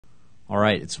All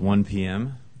right, it's 1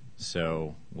 p.m.,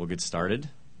 so we'll get started.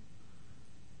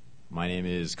 My name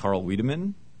is Carl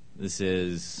Wiedemann. This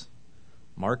is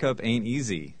Markup Ain't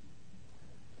Easy.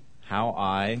 How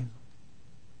I,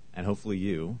 and hopefully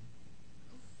you,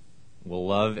 will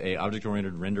love a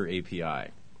object-oriented render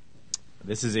API.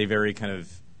 This is a very kind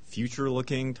of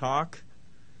future-looking talk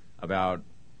about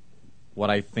what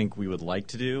I think we would like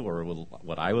to do, or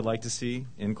what I would like to see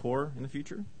in core in the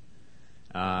future.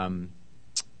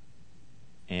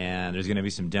 And there's going to be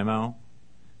some demo.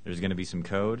 There's going to be some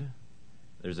code.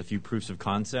 There's a few proofs of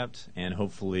concept, and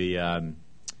hopefully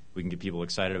we can get people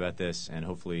excited about this and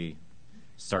hopefully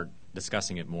start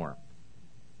discussing it more.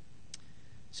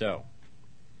 So,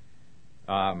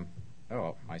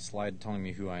 oh, my slide telling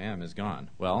me who I am is gone.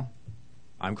 Well,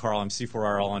 I'm Carl. I'm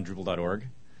C4RL on Drupal.org.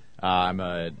 I'm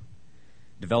a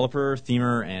developer,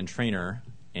 themer, and trainer,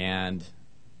 and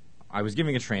I was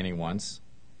giving a training once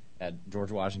at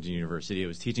George Washington University. It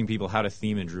was teaching people how to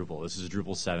theme in Drupal. This is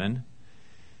Drupal 7.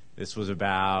 This was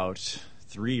about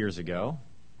 3 years ago.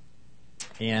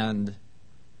 And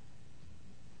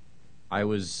I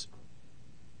was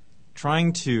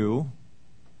trying to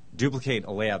duplicate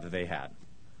a layout that they had.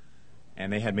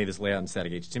 And they had made this layout in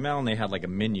static HTML, and they had like a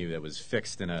menu that was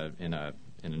fixed in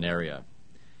an area.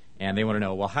 And they want to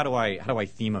know, well, how do I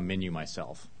theme a menu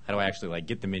myself? How do I actually like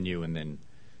get the menu and then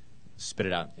spit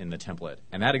it out in the template?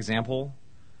 And that example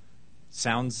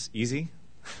sounds easy.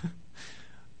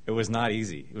 It was not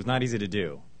easy. It was not easy to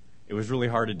do. It was really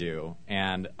hard to do.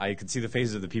 And I could see the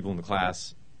faces of the people in the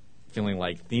class feeling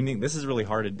like theming, this is really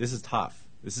hard. This is tough.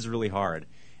 This is really hard.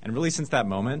 And really since that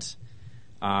moment,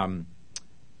 theming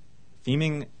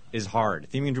is hard.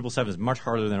 Theming in Drupal 7 is much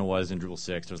harder than it was in Drupal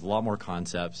 6. There's a lot more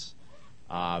concepts.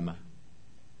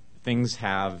 Things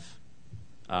have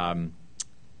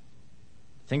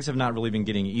not really been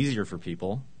getting easier for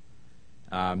people.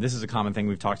 This is a common thing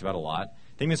we've talked about a lot.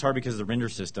 Theming is hard because the render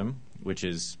system, which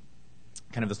is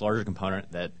kind of this larger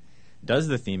component that does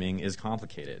the theming, is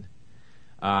complicated.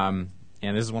 And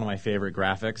this is one of my favorite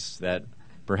graphics that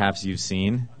perhaps you've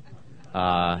seen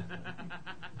that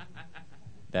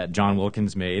John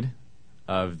Wilkins made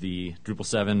of the Drupal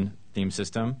 7 theme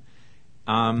system.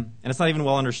 And it's not even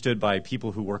well understood by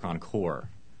people who work on core.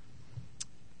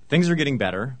 Things are getting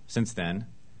better since then.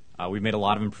 We've made a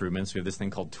lot of improvements. We have this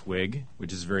thing called Twig,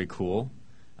 which is very cool.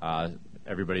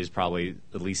 Everybody's probably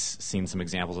at least seen some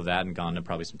examples of that and gone to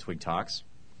probably some Twig talks.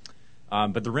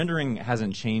 But the rendering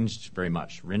hasn't changed very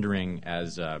much. Rendering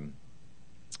as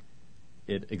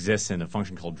it exists in a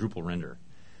function called Drupal render.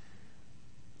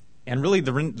 And really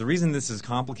the reason this is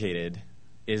complicated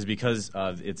is because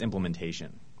of its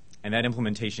implementation. And that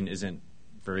implementation isn't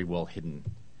very well hidden.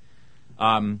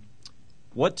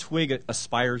 What Twig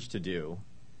aspires to do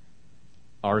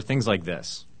are things like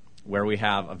this, where we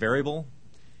have a variable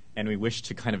and we wish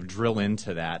to kind of drill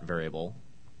into that variable.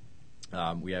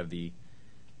 We have the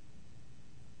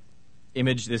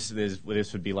image. This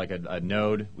would be like a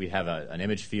node. We have an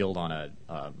image field on a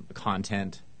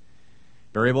content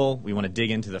variable. We want to dig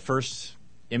into the first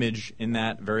image in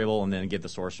that variable and then get the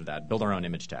source of that, build our own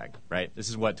image tag, right? This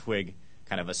is what Twig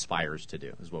kind of aspires to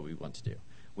do, is what we want to do.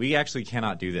 We actually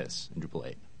cannot do this in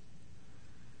Drupal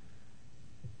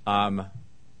 8.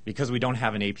 Because we don't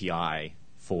have an API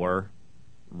for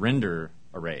render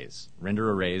arrays.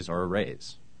 Render arrays are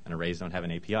arrays, and arrays don't have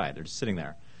an API. They're just sitting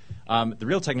there. The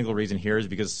real technical reason here is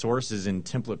because source is in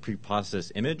template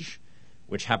preprocess image,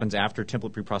 which happens after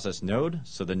template preprocess node.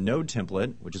 So the node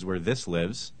template, which is where this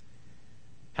lives,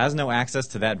 has no access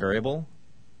to that variable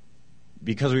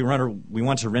because we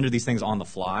want to render these things on the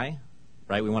fly,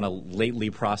 right? We want to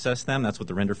lately process them. That's what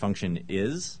the render function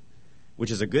is, which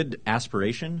is a good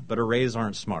aspiration, but arrays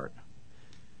aren't smart.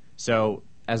 So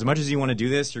as much as you want to do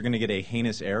this, you're going to get a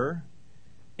heinous error,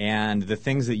 and the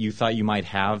things that you thought you might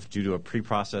have due to a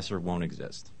preprocessor won't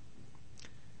exist.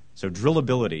 So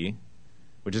drillability,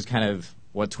 which is kind of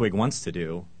what Twig wants to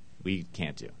do, we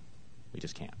can't do. We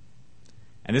just can't.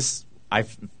 And this,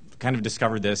 I've kind of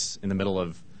discovered this in the middle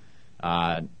of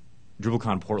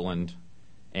DrupalCon Portland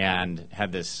and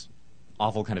had this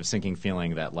awful kind of sinking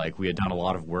feeling that like we had done a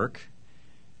lot of work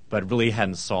but really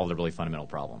hadn't solved a really fundamental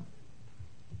problem.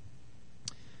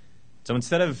 So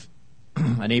instead of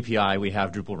an API, we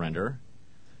have Drupal render,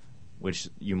 which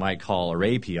you might call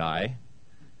ARRAY-API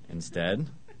instead.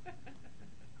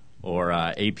 Or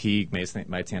AP might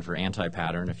stand for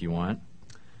anti-pattern if you want.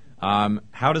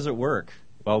 How does it work?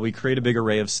 Well, we create a big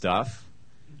array of stuff,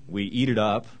 we eat it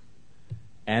up,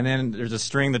 and then there's a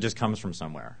string that just comes from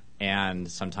somewhere.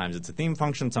 And sometimes it's a theme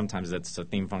function, sometimes it's a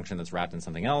theme function that's wrapped in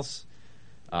something else.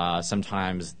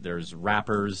 Sometimes there's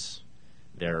wrappers,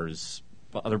 there's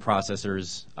other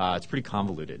processors, it's pretty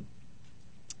convoluted.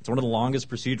 It's one of the longest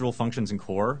procedural functions in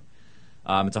core.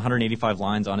 It's 185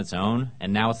 lines on its own,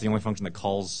 and now it's the only function that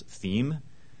calls theme.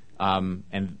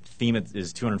 And theme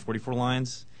is 244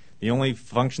 lines. The only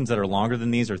functions that are longer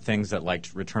than these are things that like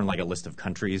return like a list of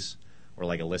countries or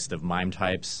like a list of MIME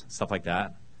types, stuff like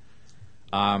that.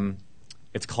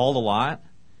 It's called a lot.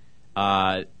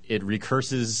 It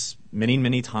recurses many,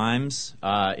 many times.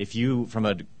 If you, from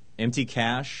an empty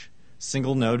cache,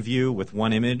 single node view with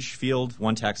one image field,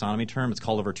 one taxonomy term, it's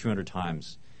called over 200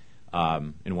 times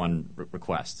in one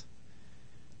request.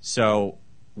 So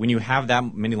when you have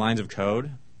that many lines of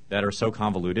code that are so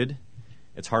convoluted,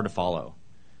 it's hard to follow.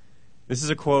 This is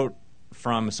a quote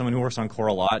from someone who works on core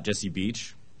a lot, Jesse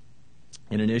Beach,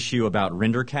 in an issue about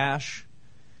render cache.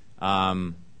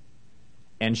 And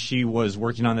she was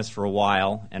working on this for a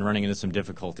while and running into some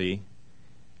difficulty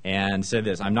and said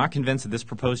this: "I'm not convinced that this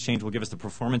proposed change will give us the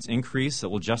performance increase that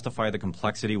will justify the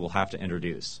complexity we'll have to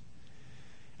introduce."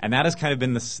 And that has kind of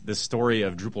been the story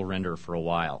of Drupal render for a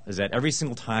while, is that every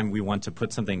single time we want to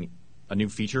put something, a new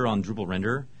feature on Drupal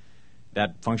render,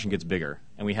 that function gets bigger,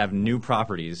 and we have new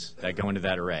properties that go into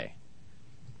that array.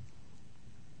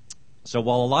 So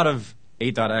while a lot of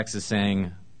 8.x is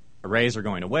saying arrays are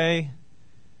going away,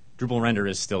 Drupal render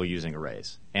is still using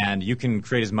arrays. And you can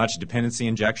create as much dependency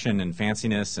injection and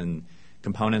fanciness and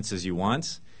components as you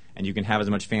want, and you can have as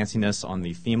much fanciness on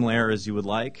the theme layer as you would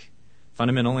like.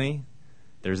 Fundamentally,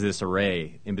 there's this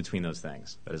array in between those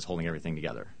things that is holding everything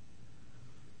together.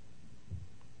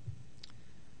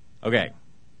 Okay,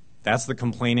 that's the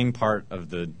complaining part of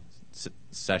the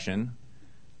session.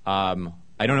 I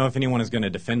don't know if anyone is going to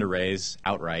defend arrays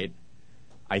outright.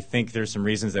 I think there's some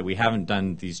reasons that we haven't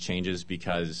done these changes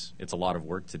because it's a lot of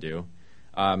work to do.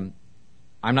 I'm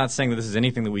not saying that this is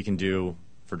anything that we can do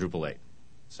for Drupal 8,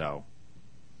 so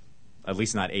at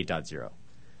least not 8.0.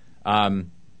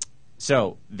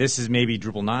 So this is maybe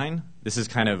Drupal 9. This is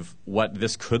kind of what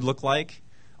this could look like.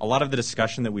 A lot of the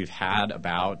discussion that we've had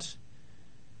about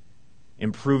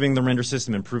improving the render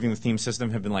system, improving the theme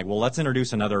system have been like, well, let's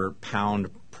introduce another pound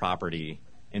property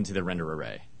into the render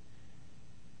array.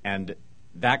 And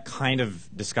that kind of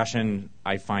discussion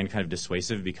I find kind of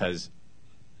dissuasive because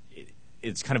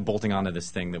it's kind of bolting onto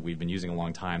this thing that we've been using a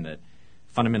long time that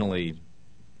fundamentally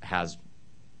has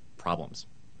problems.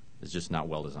 It's just not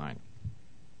well designed.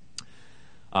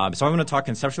 So I'm going to talk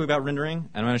conceptually about rendering, and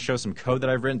I'm going to show some code that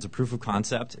I've written. It's a proof of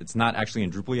concept. It's not actually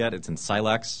in Drupal yet. It's in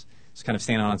Silex. It's kind of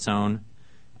standing on its own,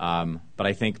 but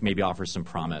I think maybe offers some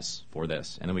promise for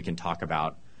this. And then we can talk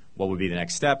about what would be the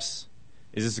next steps.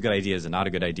 Is this a good idea? Is it not a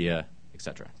good idea?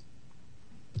 Etc.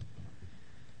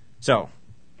 So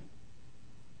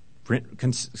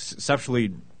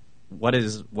conceptually, what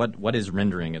is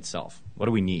rendering itself? What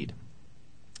do we need?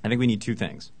 I think we need two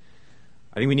things.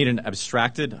 I think we need an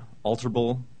abstracted,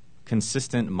 alterable,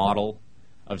 consistent model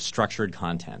of structured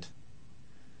content.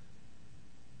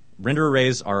 Render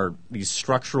arrays are these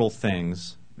structural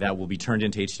things that will be turned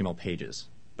into HTML pages.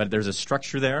 But there's a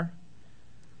structure there,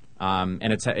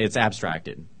 and it's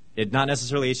abstracted. It's not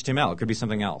necessarily HTML. It could be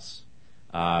something else.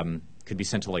 It could be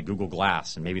sent to like Google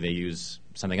Glass, and maybe they use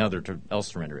something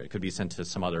else to render it. It could be sent to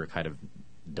some other kind of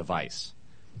device.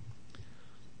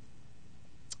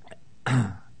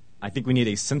 I think we need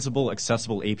a sensible,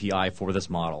 accessible API for this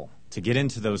model to get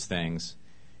into those things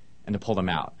and to pull them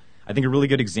out. I think a really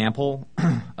good example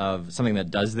of something that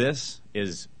does this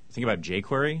is, think about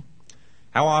jQuery.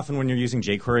 How often when you're using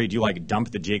jQuery do you like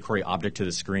dump the jQuery object to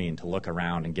the screen to look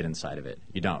around and get inside of it?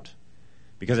 You don't,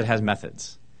 because it has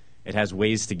methods. It has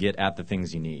ways to get at the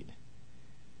things you need.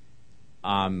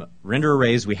 Render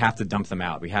arrays, we have to dump them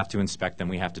out. We have to inspect them.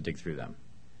 We have to dig through them.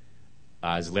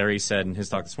 As Larry said in his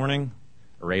talk this morning,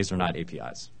 arrays are not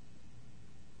APIs.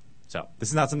 So this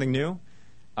is not something new.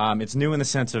 It's new in the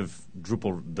sense of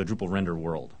the Drupal render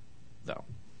world, though.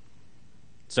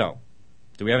 So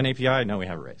do we have an API? No, we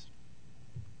have arrays.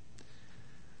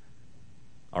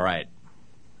 All right,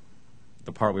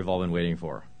 the part we've all been waiting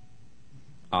for,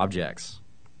 objects.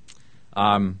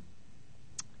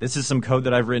 This is some code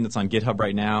that I've written. It's on GitHub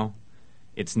right now.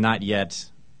 It's not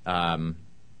yet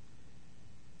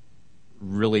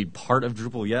really part of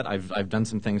Drupal yet. I've done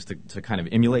some things to kind of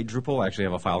emulate Drupal. I actually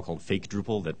have a file called fake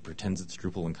Drupal that pretends it's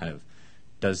Drupal and kind of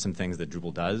does some things that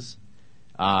Drupal does.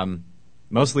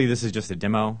 Mostly this is just a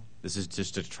demo. This is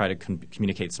just to try to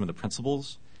communicate some of the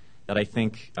principles that I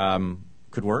think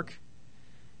could work.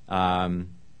 And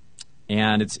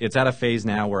it's at a phase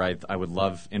now where I would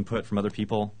love input from other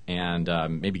people and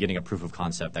maybe getting a proof of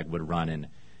concept that would run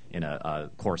in a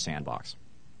core sandbox.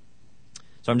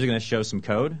 So I'm just going to show some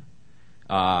code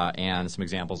and some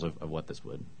examples of what this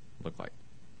would look like.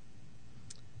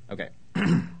 Okay.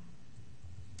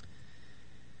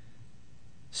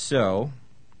 So,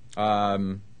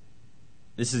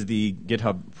 this is the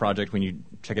GitHub project. When you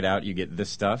check it out, you get this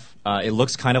stuff. It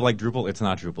looks kind of like Drupal. It's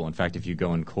not Drupal. In fact, if you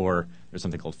go in core, there's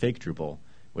something called fake Drupal,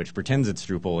 which pretends it's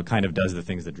Drupal. It kind of does the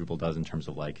things that Drupal does in terms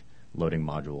of like loading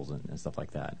modules and stuff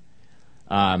like that.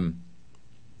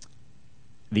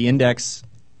 The index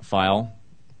file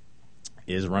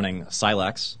is running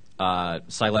Silex.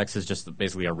 Silex is just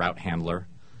basically a route handler.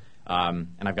 And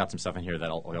I've got some stuff in here that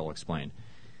I'll explain.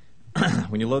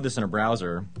 When you load this in a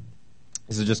browser,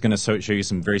 this is just going to show you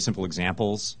some very simple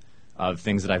examples of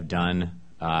things that I've done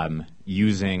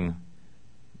using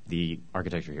the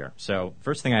architecture here. So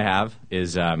first thing I have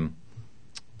is a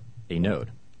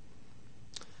node.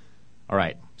 All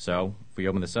right, so if we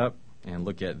open this up and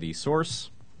look at the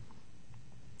source,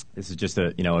 this is just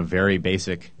a very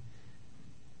basic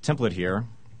template here.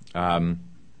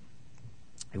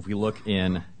 If we look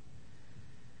in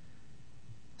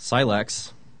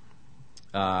Silex,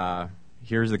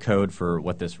 here's the code for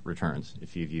what this returns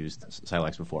if you've used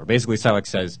Silex before. Basically, Silex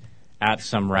says, at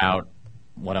some route,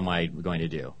 what am I going to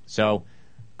do? So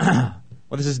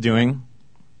what this is doing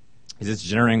is it's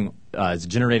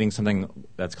generating something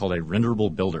that's called a renderable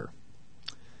builder.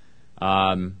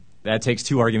 That takes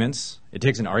two arguments. It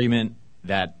takes an argument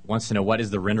that wants to know what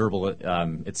is the renderable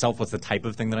itself, what's the type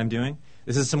of thing that I'm doing.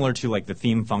 This is similar to like the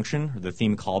theme function or the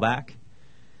theme callback.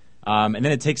 And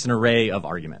then it takes an array of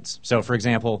arguments. So for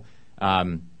example,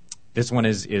 this one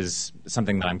is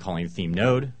something that I'm calling theme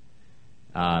node.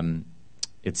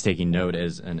 It's taking node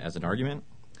as an argument.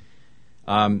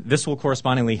 This will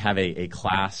correspondingly have a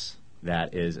class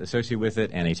that is associated with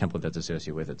it and a template that's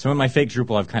associated with it. So in my fake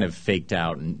Drupal, I've kind of faked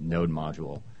out a node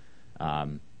module.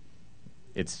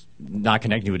 It's not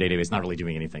connecting to a database, not really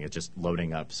doing anything. It's just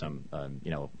loading up some,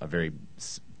 a very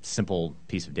simple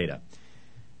piece of data.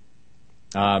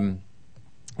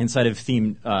 Inside of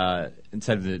theme,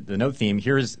 inside of the node theme,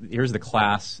 here's the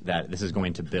class that this is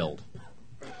going to build.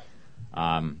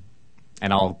 And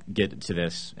I'll get to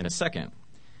this in a second.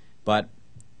 But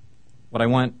what I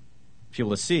want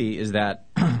people to see is that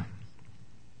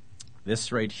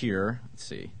this right here, let's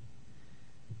see.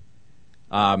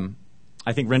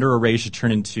 I think render array should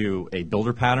turn into a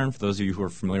builder pattern for those of you who are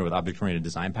familiar with object-oriented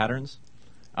design patterns.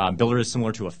 Builder is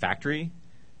similar to a factory.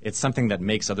 It's something that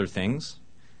makes other things.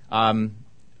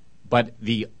 But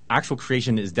the actual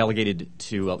creation is delegated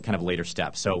to a kind of later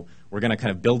step. So we're going to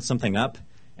kind of build something up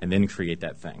and then create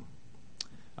that thing.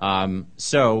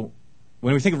 So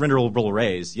when we think of renderable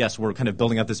arrays, yes, we're kind of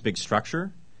building up this big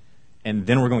structure, and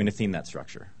then we're going to theme that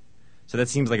structure. So that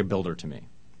seems like a builder to me.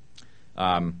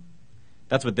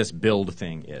 That's what this build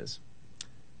thing is.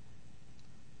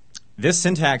 This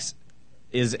syntax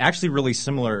is actually really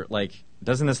similar. Like,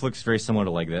 doesn't this look very similar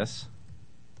to like this?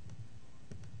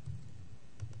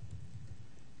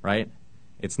 Right?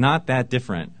 It's not that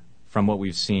different from what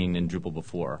we've seen in Drupal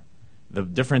before. The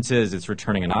difference is it's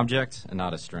returning an object and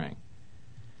not a string.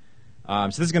 So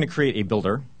this is going to create a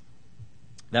builder.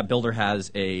 That builder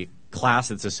has a class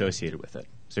that's associated with it.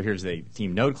 So here's the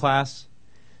theme node class.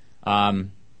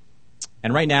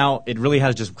 And right now, it really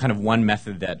has just kind of one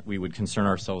method that we would concern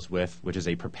ourselves with, which is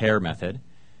a prepare method.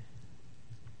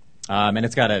 And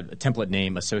it's got a template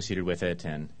name associated with it.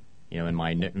 And in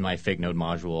my fake node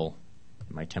module,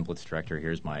 in my templates directory,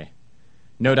 here's my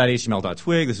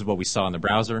node.html.twig. This is what we saw in the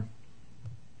browser.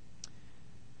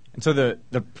 And so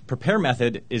the prepare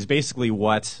method is basically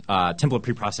what template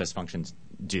preprocess functions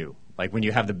do. Like when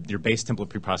you have your base template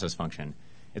preprocess function,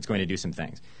 it's going to do some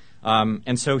things.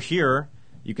 And so here,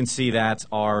 you can see that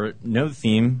our node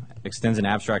theme extends an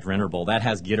abstract renderable. That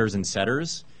has getters and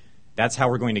setters. That's how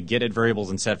we're going to get at variables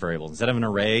and set variables. Instead of an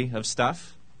array of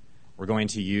stuff, we're going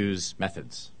to use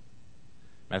methods.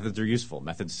 Methods are useful.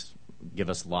 Methods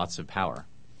give us lots of power.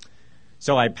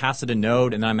 So I pass it a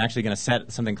node, and then I'm actually going to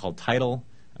set something called title.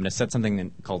 I'm going to set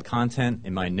something called content.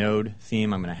 In my node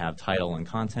theme, I'm going to have title and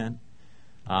content.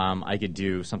 I could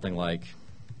do something like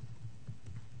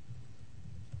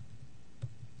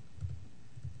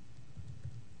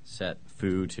set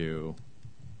foo to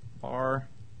bar.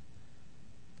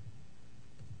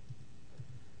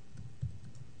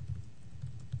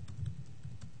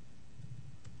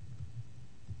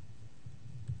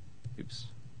 Oops.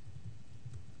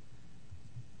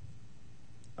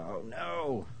 Oh,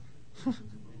 no.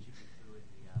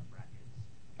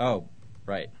 Oh,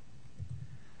 right.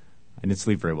 I didn't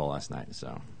sleep very well last night,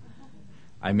 so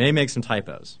I may make some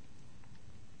typos.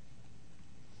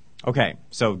 Okay,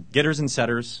 so getters and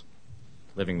setters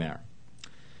living there.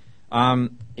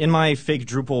 In my fake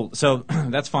Drupal, so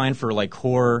that's fine for like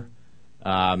core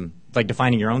like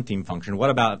defining your own theme function. What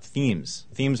about themes?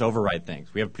 Themes override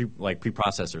things. We have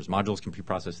preprocessors. Modules can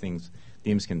preprocess things.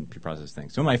 Themes can preprocess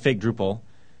things. So in my fake Drupal,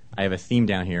 I have a theme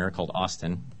down here called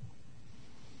Austin.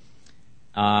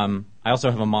 I also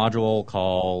have a module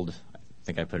called, I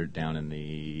think I put it down in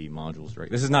the modules directory.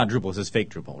 This is not Drupal. This is fake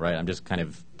Drupal, right? I'm just kind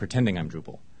of pretending I'm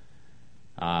Drupal.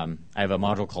 I have a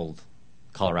module called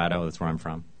Colorado. That's where I'm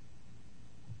from.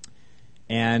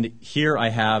 And here I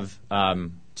have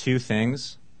two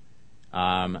things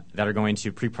that are going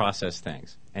to preprocess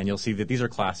things. And you'll see that these are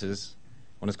classes.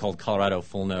 One is called Colorado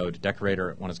full node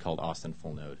decorator. One is called Austin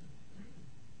full node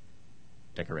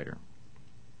decorator.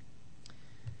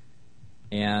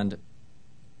 And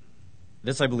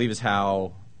this, I believe, is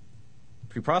how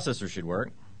preprocessors should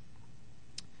work,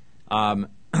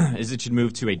 is it should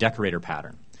move to a decorator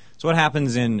pattern. So what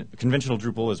happens in conventional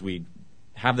Drupal is we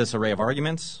have this array of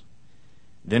arguments.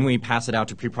 Then we pass it out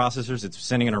to preprocessors. It's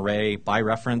sending an array by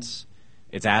reference.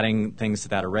 It's adding things to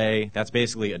that array. That's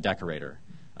basically a decorator.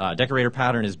 Decorator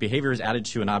pattern is behavior is added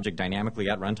to an object dynamically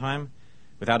at runtime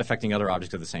without affecting other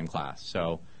objects of the same class.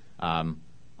 So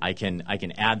I can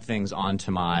add things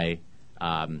onto my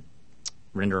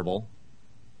renderable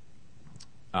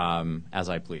as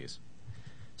I please.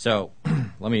 So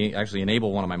let me actually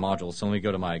enable one of my modules. So let me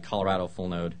go to my Colorado full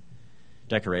node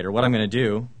decorator. What I'm going to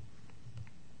do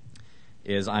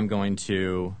is I'm going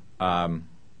to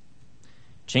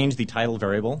change the title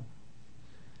variable.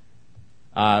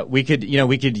 We could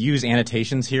use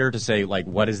annotations here to say, like,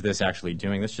 what is this actually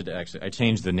doing? This should actually, I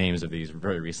changed the names of these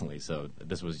very recently, so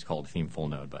this was called theme full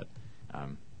node, but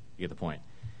you get the point.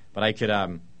 But I could,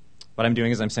 what I'm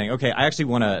doing is I'm saying, okay,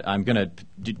 I'm going to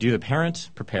do the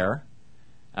parent prepare,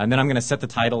 and then I'm going to set the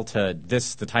title to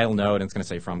the title node, and it's going to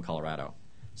say from Colorado.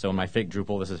 So in my fake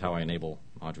Drupal, this is how I enable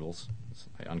modules.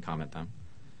 I uncomment them.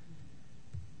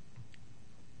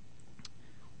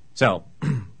 So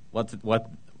what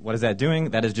is that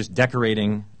doing? That is just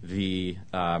decorating the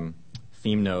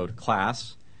theme node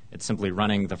class. It's simply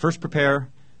running the first prepare,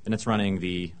 then it's running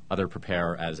the other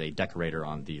prepare as a decorator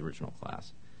on the original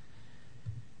class.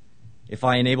 If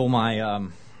I enable my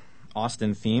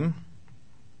Austin theme,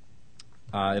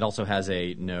 it also has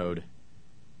a node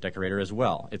decorator as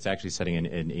well. It's actually setting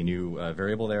a new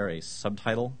variable there, a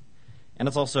subtitle, and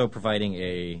it's also providing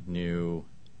a new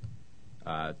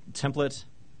template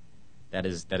that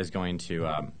is going to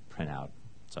print out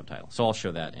subtitle. So I'll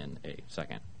show that in a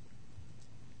second.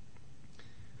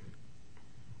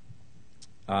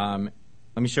 Let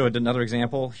me show another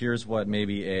example. Here's what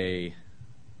maybe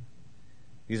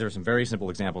these are some very simple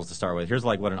examples to start with. Here's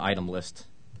like what an item list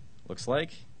looks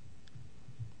like,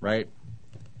 right?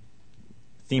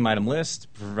 Theme item list,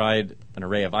 provide an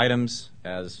array of items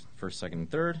as first, second,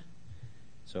 and third.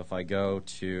 So if I go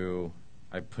to,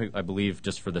 I believe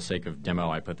just for the sake of demo,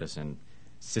 I put this in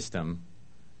system.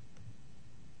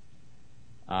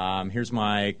 Here's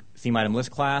my theme item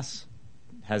list class.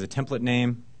 Has a template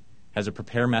name, has a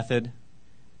prepare method,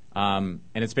 and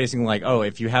it's basically like, oh,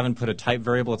 if you haven't put a type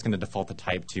variable, it's going to default the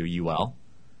type to UL.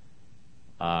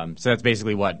 So that's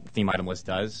basically what theme item list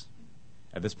does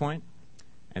at this point.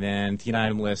 And then theme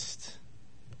item list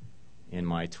in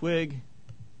my Twig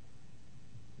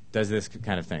does this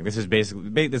kind of thing. This is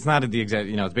basically, it's not the exact,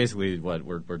 it's basically what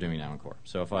we're doing now in core.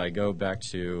 So if I go back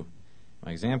to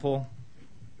my example,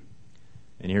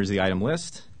 and here's the item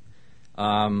list,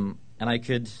 and I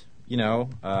could,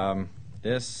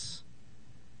 this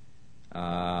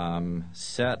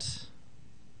set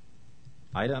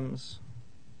items,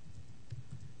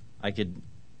 I could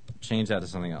change that to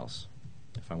something else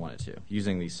if I wanted to,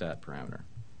 using the set parameter.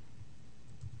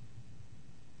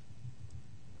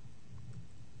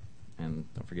 And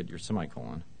don't forget your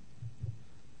semicolon.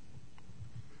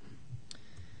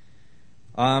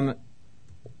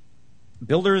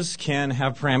 Builders can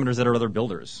have parameters that are other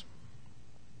builders.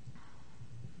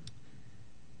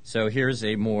 So here's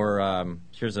a more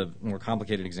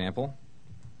complicated example.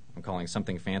 I'm calling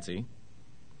something fancy.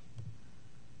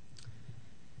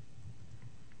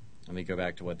 Let me go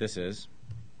back to what this is.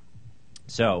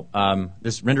 So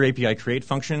this RenderAPI create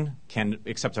function can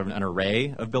accept an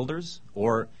array of builders,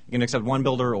 or you can accept one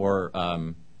builder,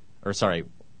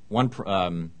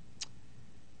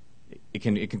 it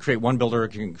can create one builder. It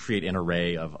can create an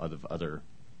array of other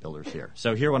builders here.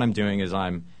 So here, what I'm doing is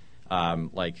I'm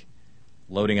like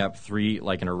loading up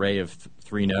an array of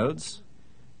three nodes.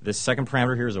 This second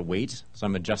parameter here is a weight, so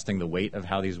I'm adjusting the weight of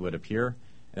how these would appear,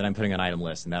 and I'm putting an item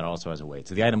list, and that also has a weight.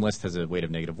 So the item list has a weight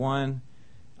of -1.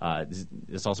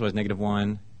 This also has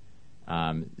 -1,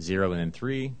 0, and then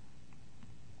 3.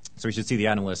 So we should see the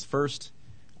item list first,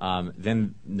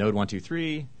 then node 1, 2,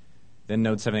 3, then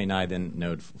node 7, 8, 9, then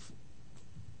node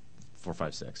 4,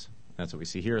 5, 6. That's what we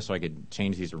see here. So I could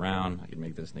change these around. I could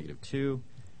make this -2,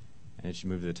 and it should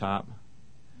move to the top.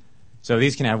 So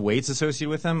these can have weights associated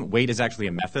with them. Weight is actually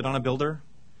a method on a builder.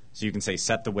 So you can say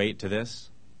set the weight to this,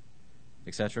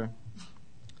 etc.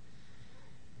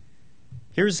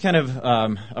 Here's kind of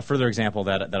a further example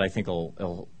that I think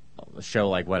will show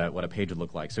like what a page would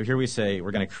look like. So here we say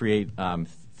we're going to create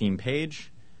theme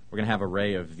page. We're going to have an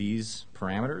array of these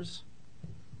parameters.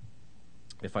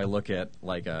 If I look at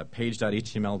like a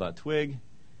page.html.twig,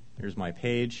 here's my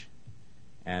page,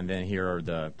 and then here are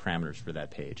the parameters for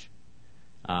that page.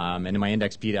 And in my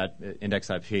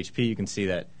index.php, you can see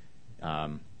that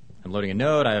I'm loading a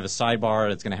node. I have a sidebar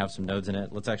that's going to have some nodes in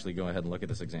it. Let's actually go ahead and look at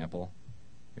this example.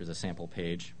 Here's a sample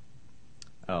page.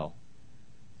 Oh,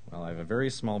 well, I have a very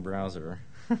small browser.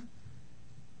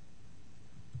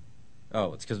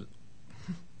 Oh, it's because,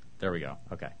 there we go.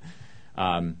 Okay.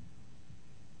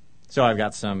 So I've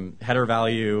got some header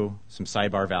value, some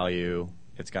sidebar value.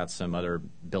 It's got some other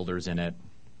builders in it.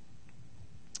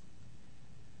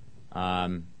 So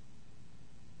on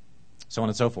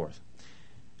and so forth.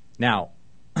 Now,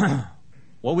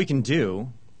 what we can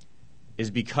do is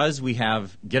because we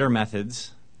have getter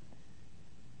methods,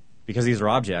 because these are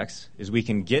objects, is we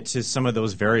can get to some of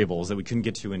those variables that we couldn't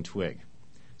get to in Twig.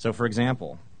 So for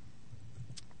example,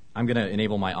 I'm going to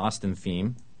enable my Austin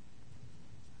theme.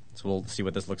 So we'll see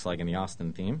what this looks like in the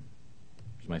Austin theme.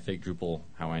 Here's my fake Drupal,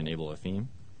 how I enable a theme.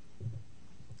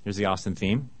 Here's the Austin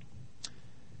theme.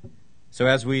 So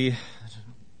as we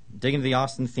dig into the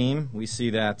Austin theme, we see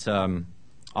that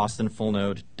Austin full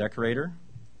node decorator.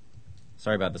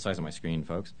 Sorry about the size of my screen,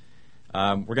 folks.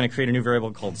 We're going to create a new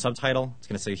variable called subtitle. It's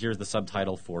going to say here's the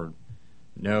subtitle for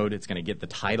node. It's going to get the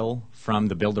title from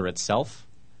the builder itself,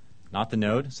 not the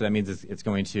node. So that means it's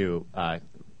going to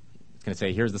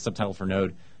say here's the subtitle for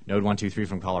node 123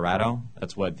 from Colorado.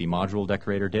 That's what the module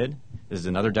decorator did. This is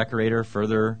another decorator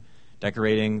further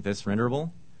decorating this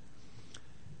renderable.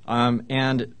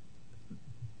 And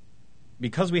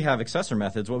because we have accessor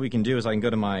methods, what we can do is I can go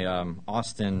to my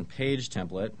Austin page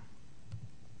template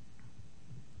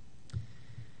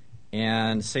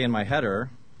and say in my header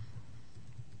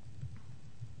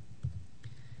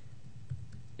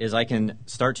is I can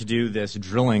start to do this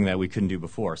drilling that we couldn't do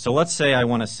before. So let's say I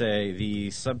want to say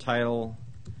the subtitle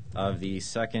of the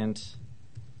second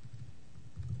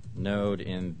node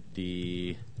in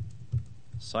the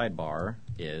sidebar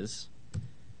is,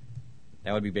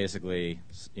 that would be basically,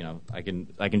 you know, I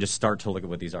can just start to look at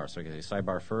what these are. So I can say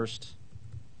sidebar first.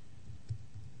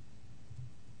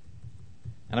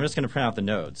 And I'm just going to print out the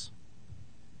nodes.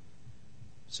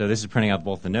 So this is printing out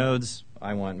both the nodes.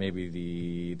 I want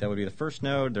maybe that would be the first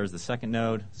node. There's the second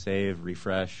node. Save,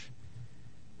 refresh,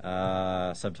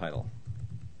 subtitle.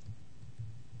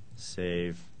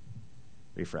 Save,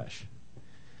 refresh.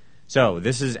 So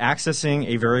this is accessing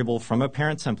a variable from a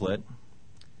parent template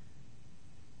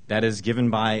that is given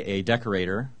by a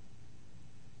decorator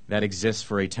that exists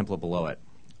for a template below it.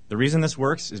 The reason this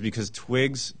works is because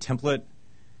Twig's template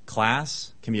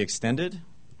class can be extended.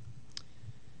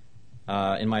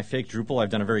 In my fake Drupal, I've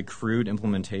done a very crude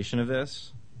implementation of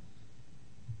this.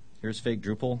 Here's fake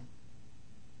Drupal.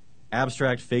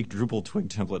 Abstract fake Drupal Twig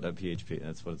template.php.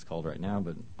 That's what it's called right now,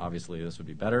 but obviously this would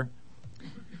be better.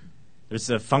 There's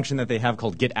a function that they have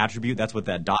called getAttribute. That's what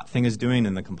that dot thing is doing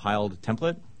in the compiled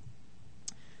template.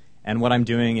 And what I'm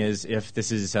doing is if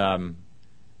this is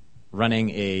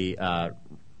running a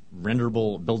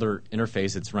renderable builder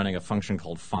interface, it's running a function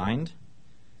called find.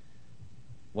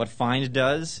 What find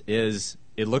does is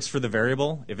it looks for the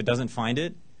variable. If it doesn't find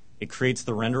it, it creates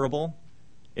the renderable.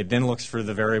 It then looks for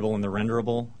the variable in the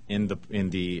renderable in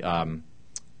the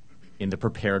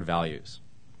prepared values.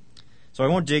 So I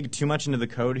won't dig too much into the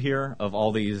code here of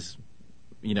all these,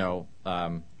 you know,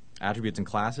 attributes and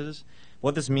classes.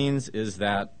 What this means is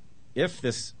that if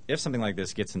something like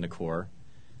this gets into core,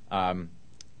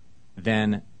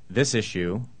 then this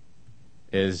issue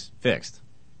is fixed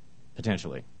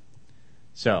potentially.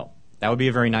 So that would be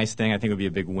a very nice thing. I think it would be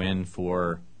a big win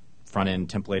for front-end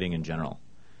templating in general.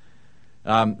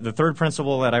 The third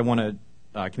principle that I want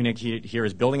to communicate here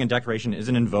is building and decoration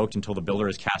isn't invoked until the builder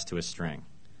is cast to a string.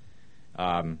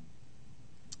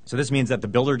 So this means that the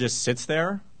builder just sits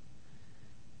there.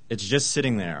 It's just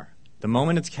sitting there. The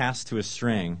moment it's cast to a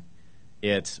string,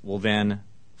 it will then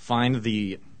find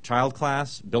the child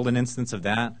class, build an instance of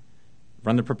that,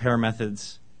 run the prepare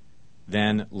methods,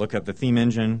 then look up the theme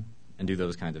engine, and do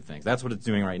those kinds of things. That's what it's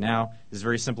doing right now. This is a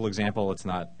very simple example. It's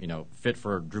not, you know, fit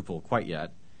for Drupal quite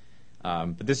yet.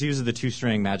 But this uses the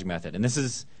toString magic method. And this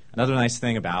is another nice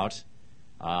thing about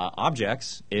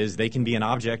objects is they can be an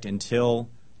object until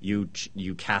you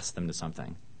cast them to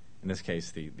something. in this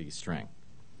case, the string.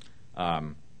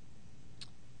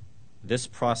 This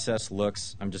process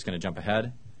looks, I'm just going to jump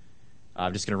ahead.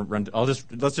 I'm just going to run,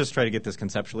 let's just try to get this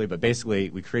conceptually, but basically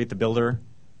we create the builder.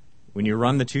 When you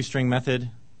run the toString method,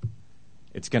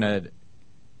 it's going to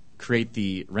create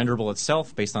the renderable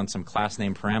itself based on some class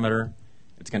name parameter.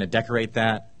 It's going to decorate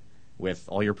that with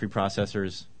all your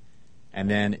preprocessors, and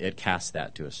then it casts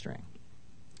that to a string.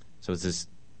 So it's this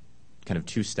kind of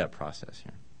two-step process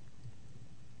here.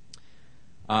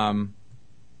 I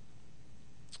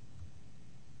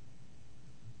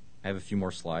have a few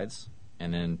more slides,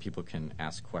 and then people can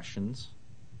ask questions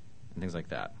and things like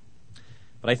that.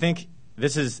 But I think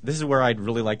this is where I'd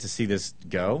really like to see this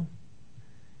go.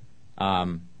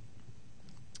 I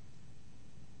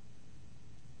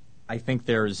think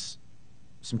there's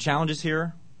some challenges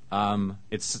here.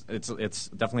 It's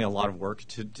definitely a lot of work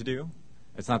to do.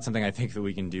 It's not something I think that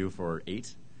we can do for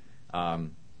 8.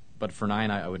 But for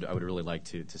 9, I would really like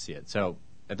to see it. So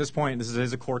at this point, this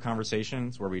is a core conversation.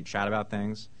 It's where we chat about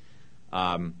things.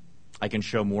 I can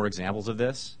show more examples of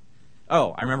this.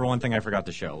 Oh, I remember one thing I forgot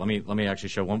to show. Let me actually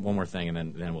show one more thing,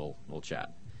 and then we'll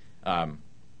chat.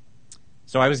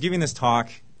 So I was giving this talk,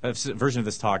 a version of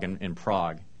this talk in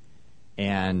Prague,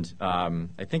 and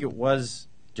I think it was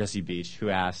Jesse Beach who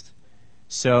asked,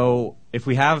 so if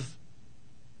we have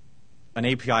an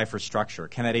API for structure,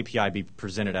 can that API be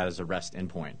presented as a REST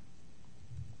endpoint?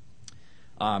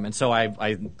 And so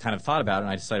I kind of thought about it,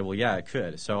 and I decided, well, yeah, it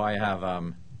could. So I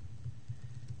have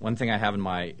one thing I have in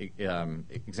my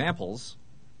examples.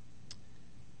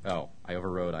 Oh, I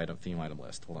overrode theme item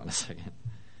list. Hold on a second.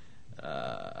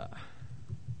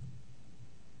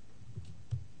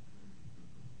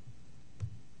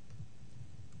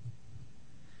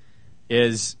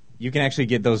 Is you can actually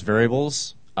get those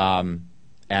variables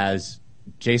as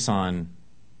JSON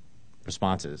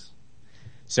responses.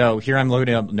 So here I'm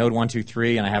loading up node 1, 2,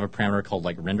 3, and I have a parameter called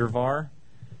like renderVar.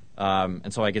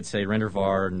 And so I could say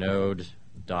renderVar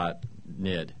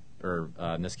node.nid, or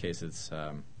in this case it's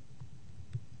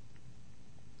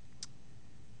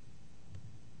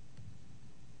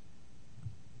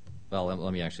well,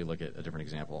 let me actually look at a different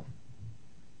example.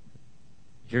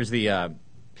 Here's the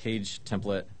page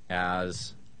template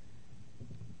as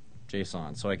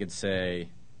JSON. So I could say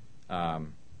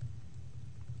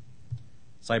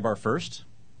sidebar first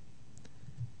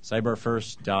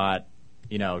dot,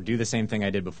 do the same thing I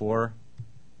did before,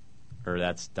 or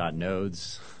that's dot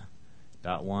nodes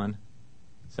dot one.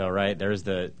 So right there's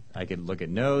I could look at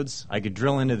nodes. I could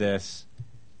drill into this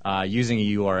using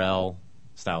a URL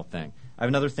style thing. I have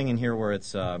another thing in here where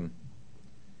it's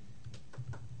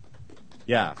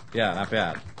yeah, not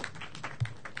bad.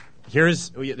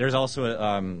 There's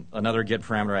also another get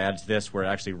parameter I added to this where it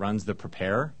actually runs the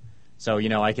prepare. So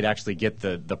I could actually get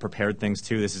the prepared things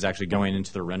too. This is actually going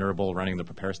into the renderable, running the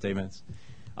prepare statements.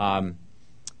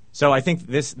 So I think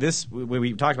this when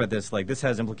we talked about this, like this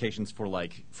has implications for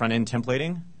like front end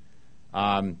templating.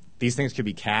 These things could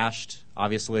be cached,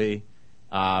 obviously,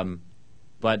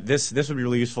 but this would be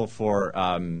really useful for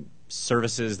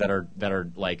services that are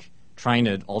like trying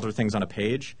to alter things on a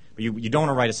page, but you don't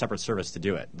want to write a separate service to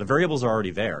do it. The variables are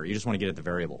already there. You just want to get at the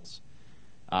variables.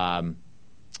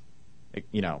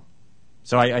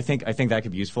 So I think that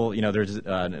could be useful. There's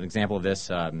an example of this.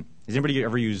 Has anybody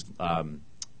ever used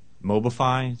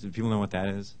Mobify? Do people know what that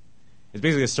is? It's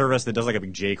basically a service that does like a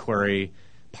big jQuery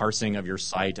parsing of your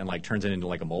site and like turns it into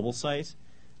like a mobile site.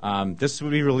 This would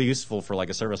be really useful for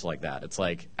like a service like that. It's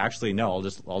like, actually, no,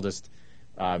 I'll just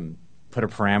put a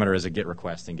parameter as a GET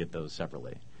request and get those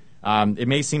separately. It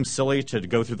may seem silly to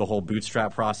go through the whole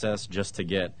bootstrap process just to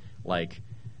get like,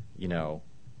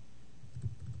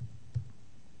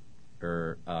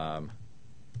 or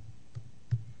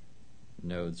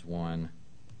nodes 1.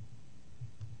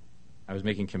 I was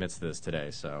making commits to this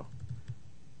today, so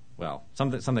well,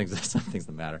 some things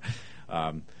that matter.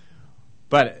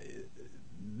 But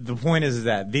the point is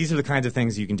that these are the kinds of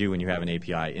things you can do when you have an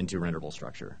API into renderable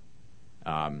structure,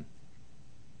 and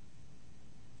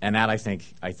that I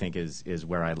think is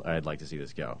where I'd like to see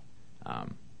this go.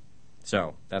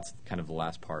 So that's kind of the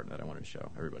last part that I wanted to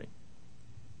show everybody.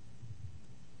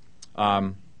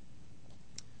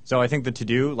 So I think the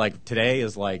to-do, like today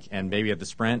is like, and maybe at the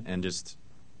sprint, and just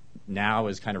now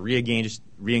is kind of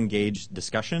re-engage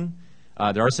discussion.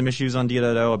 There are some issues on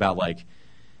D.O about like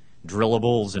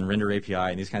drillables and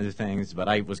RenderAPI and these kinds of things, but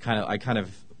I kind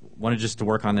of wanted just to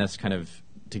work on this kind of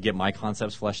to get my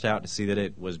concepts fleshed out to see that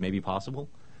it was maybe possible.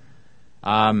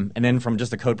 And then from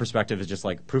just a code perspective, is just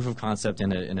like proof of concept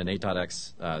in an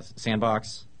 8.x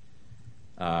sandbox.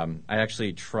 I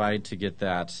actually tried to get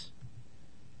that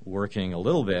working a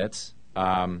little bit,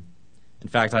 In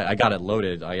fact, I got it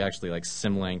loaded. I actually like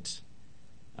symlinked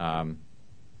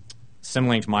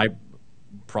my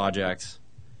project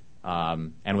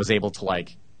and was able to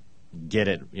like get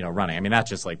it running. I mean, that's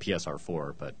just like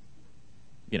PSR4, but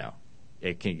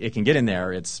it can get in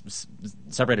there. It's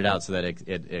separated out so that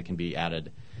it can be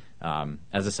added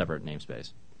as a separate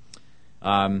namespace.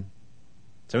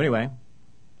 So anyway,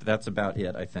 that's about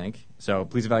it, I think. So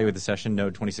please evaluate the session,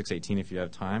 Node 2618, if you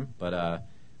have time. But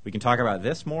we can talk about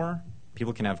this more.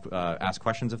 People can have ask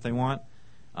questions if they want.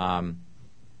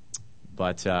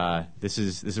 But this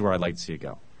is where I'd like to see it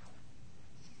go.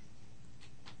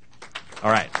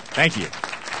 All right. Thank you.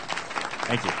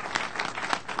 Thank you.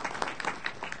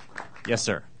 Yes,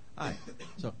 sir. Hi.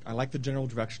 So I like the general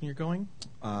direction you're going.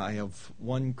 I have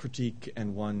one critique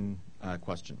and one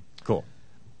question. Cool.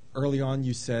 Early on,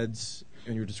 you said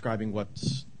when you were describing what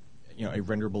a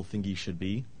renderable thingy should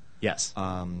be. Yes.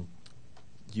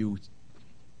 You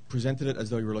presented it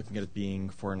as though you were looking at it being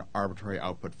for an arbitrary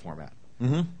output format.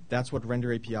 Mm-hmm. That's what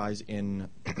render APIs in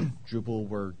Drupal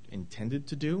were intended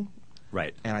to do.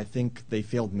 Right. And I think they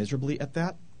failed miserably at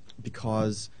that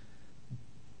because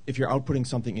if you're outputting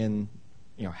something in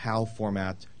HAL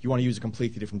format, you want to use a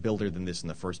completely different builder than this in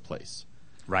the first place.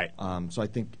 Right. So I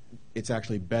think it's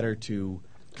actually better to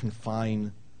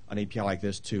confine an API like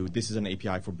this to this is an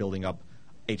API for building up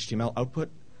HTML output.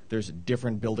 There's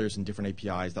different builders and different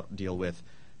APIs that deal with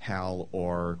HAL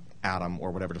or Atom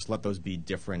or whatever. Just let those be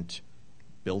different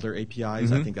builder APIs.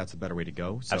 Mm-hmm. I think that's a better way to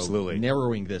go. So Absolutely.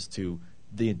 Narrowing this to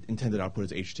the intended output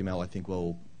is HTML, I think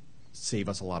will save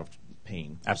us a lot of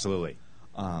pain. Absolutely.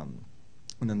 And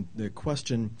then the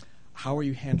question, how are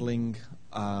you handling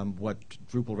what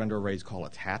Drupal render arrays call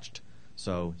attached?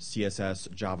 So CSS,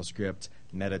 JavaScript,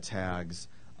 meta tags,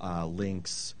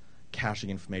 links, caching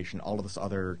information, all of this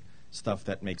other stuff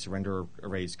that makes render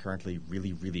arrays currently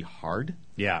really, really hard.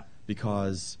 Yeah.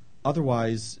 Because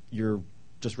otherwise you're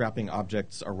just wrapping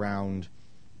objects around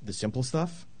the simple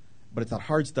stuff, but it's that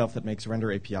hard stuff that makes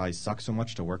render APIs suck so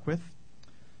much to work with.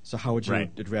 So how would you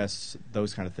address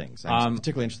those kind of things? I'm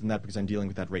particularly interested in that because I'm dealing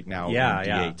with that right now in D8.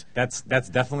 Yeah. That's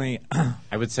definitely,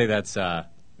 I would say that's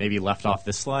maybe left off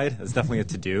this slide. That's definitely a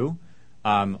to-do.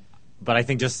 But I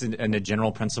think just in a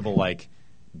general principle, like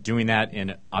doing that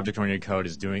in object-oriented code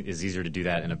is easier to do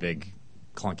that in a big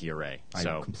clunky array. I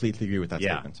completely agree with that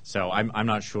statement. So I'm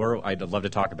not sure. I'd love to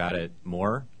talk about it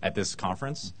more at this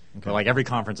conference. Okay. But like every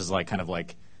conference is like kind of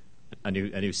like a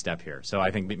new step here. So I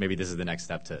think maybe this is the next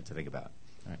step to think about.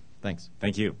 All right. Thanks.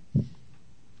 Thank you.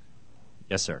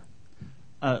 Yes, sir.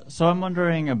 So I'm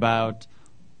wondering about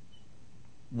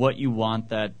what you want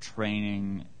that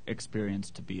training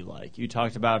experience to be like. You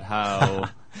talked about how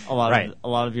a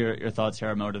lot of your thoughts here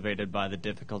are motivated by the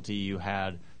difficulty you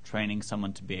had training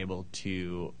someone to be able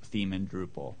to theme in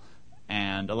Drupal.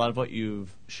 And a lot of what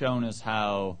you've shown is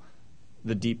how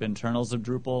the deep internals of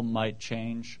Drupal might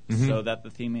change so that the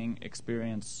theming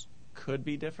experience could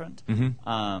be different.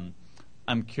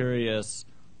 I'm curious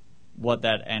what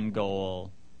that end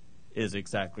goal is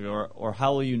exactly, or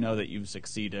how will you know that you've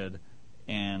succeeded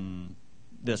in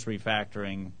this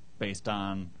refactoring based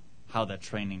on how that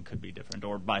training could be different,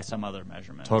 or by some other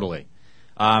measurement? Totally.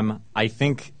 I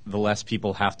think the less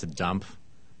people have to dump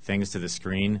things to the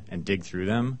screen and dig through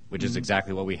them, which is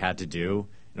exactly what we had to do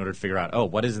in order to figure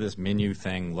out, what does this menu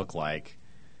thing look like?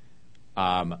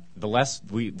 The less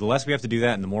we have to do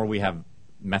that, and the more we have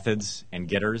methods and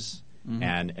getters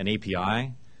and an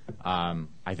API,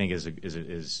 I think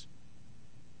is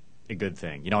a good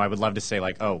thing. I would love to say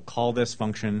like, call this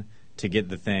function to get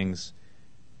the things,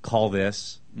 call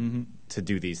this to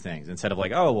do these things, instead of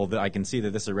like, I can see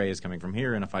that this array is coming from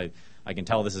here, and if I can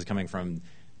tell this is coming from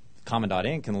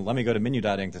common.inc, and let me go to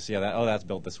menu.inc to see how that's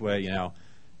built this way.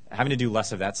 Having to do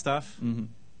less of that stuff,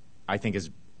 I think is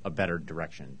a better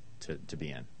direction to be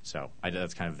in. So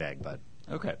that's kind of vague, but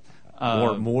okay.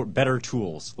 More better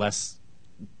tools, less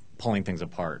pulling things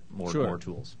apart, more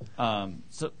tools.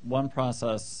 So one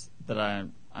process that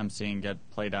I'm seeing get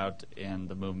played out in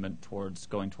the movement towards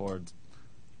going towards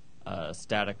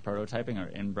static prototyping or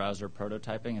in-browser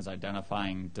prototyping is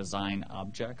identifying design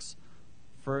objects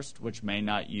first, which may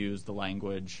not use the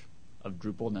language of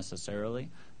Drupal necessarily.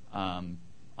 On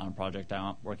a project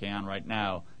I'm working on right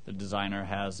now, the designer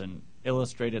has an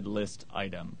illustrated list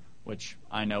item, which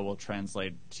I know will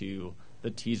translate to the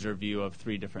teaser view of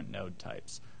 3 different node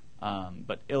types.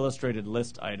 But illustrated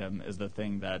list item is the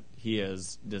thing that he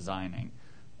is designing.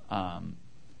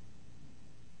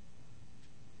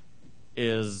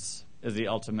 Is the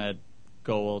ultimate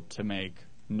goal to make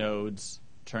nodes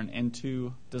turn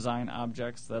into design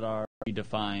objects that are a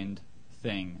defined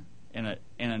thing in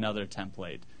another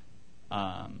template?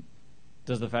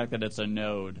 does the fact that it's a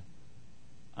node,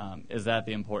 is that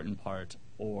the important part,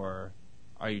 or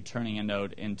are you turning a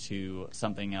node into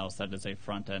something else that is a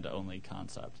front-end only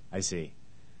concept? I see.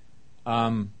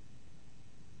 I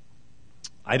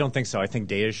don't think so. I think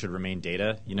data should remain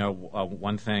data. You know,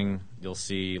 one thing you'll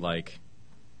see, like,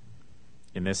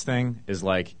 in this thing is,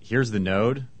 like, here's the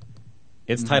node.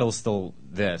 Its title is still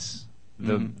this.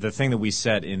 The thing that we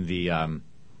set in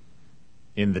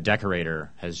the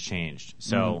decorator has changed.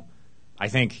 So I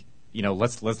think, you know,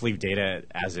 let's leave data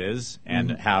as is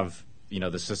and have, you know,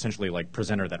 this essentially like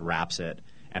presenter that wraps it,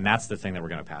 and that's the thing that we're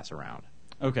going to pass around.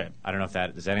 Okay. I don't know if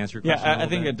does that answer your question? Yeah, I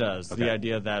think it does. Okay. The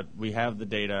idea that we have the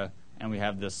data and we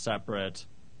have this separate,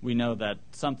 we know that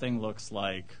something looks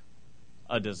like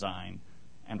a design,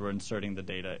 and we're inserting the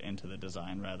data into the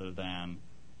design rather than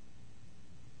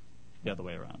the other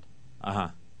way around. Uh-huh.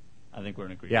 I think we're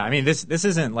in agreement. Yeah, I mean, this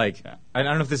isn't like, I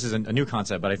don't know if this is a new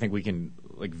concept, but I think we can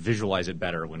like visualize it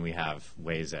better when we have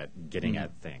ways at getting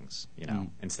at things, you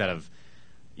know, instead of,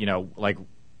 you know, like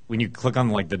when you click on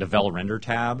like the devel render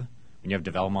tab, when you have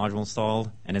devel module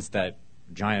installed, and it's that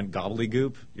giant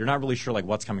gobbledygook, you're not really sure like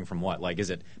what's coming from what. Like, is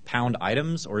it pound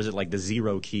items or is it like the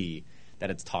 0 key that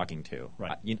it's talking to?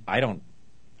 Right. I don't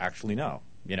actually know,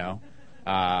 you know,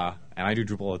 and I do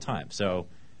Drupal all the time. So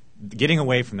getting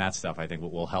away from that stuff, I think,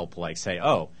 will help, like, say,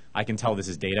 oh, I can tell this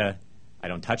is data. I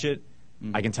don't touch it.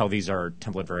 I can tell these are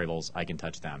template variables. I can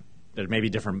touch them. There may be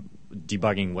different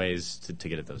debugging ways to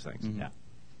get at those things. Yeah.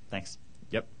 Thanks.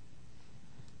 Yep.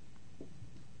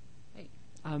 Hey.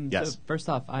 Yes. So first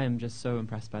off, I am just so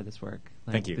impressed by this work.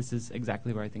 Like, Thank you. This is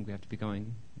exactly where I think we have to be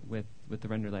going with the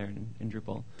render layer in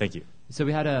Drupal. Thank you. So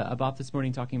we had a bop this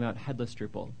morning talking about headless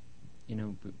Drupal, you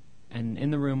know, and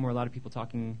in the room were a lot of people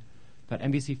talking about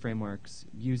MVC frameworks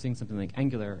using something like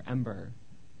Angular, Ember,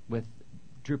 with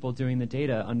Drupal doing the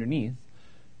data underneath.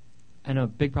 And a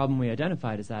big problem we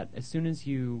identified is that as soon as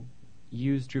you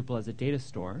use Drupal as a data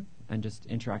store and just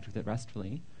interact with it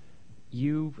RESTfully,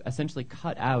 you essentially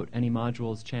cut out any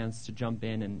module's chance to jump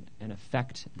in and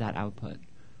affect that output.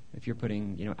 If you're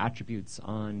putting, you know, attributes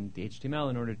on the HTML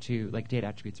in order to, like data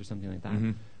attributes or something like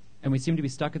that. And we seem to be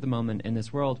stuck at the moment in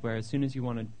this world where as soon as you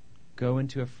want to go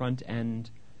into a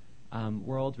front-end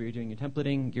world where you're doing your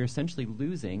templating, you're essentially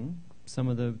losing some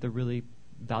of the really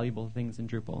valuable things in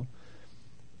Drupal.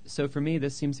 So for me,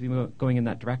 this seems to be going in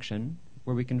that direction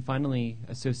where we can finally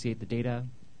associate the data.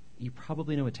 You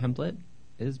probably know a template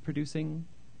is producing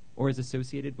or is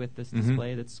associated with this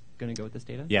display that's going to go with this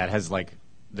data. Yeah, it has like,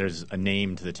 there's a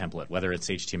name to the template, whether it's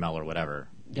HTML or whatever.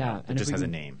 Yeah, It and just has a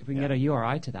name. If we can get a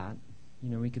URI to that, you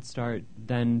know, we could start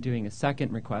then doing a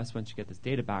second request once you get this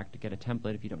data back to get a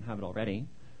template if you don't have it already,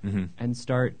 and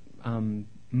start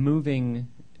moving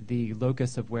the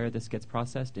locus of where this gets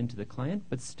processed into the client,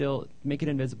 but still make it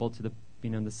invisible to the, you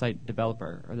know, the site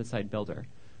developer or the site builder.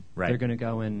 Right. They're going to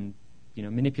go and, you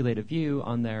know, manipulate a view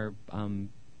on their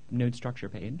node structure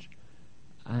page,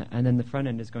 and then the front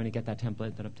end is going to get that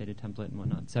template, that updated template, and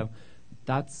whatnot. So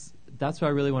that's where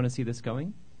I really want to see this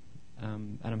going.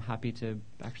 And I'm happy to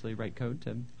actually write code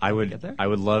to get there. I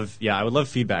would love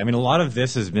feedback. I mean, a lot of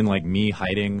this has been like me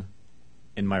hiding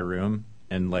in my room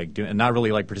and like and not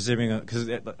really like participating, because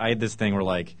I had this thing where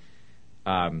like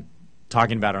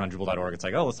talking about it on Drupal.org. It's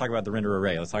like, oh, let's talk about the render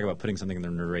array. Let's talk about putting something in the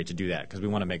render array to do that, because we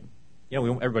want to make,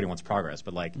 everybody wants progress,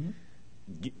 but like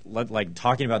like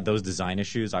talking about those design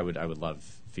issues, I would love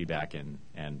feedback and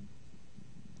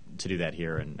to do that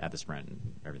here and at the sprint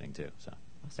and everything too. So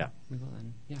Awesome. We will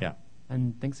then. Yeah.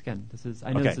 And thanks again.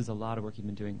 I know Okay. this is a lot of work you've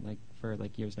been doing like for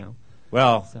like years now.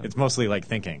 Well, So- it's mostly like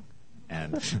thinking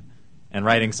and and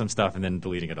writing some stuff and then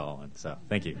deleting it all. And so,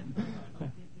 thank you.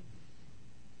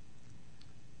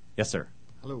 Yes, sir.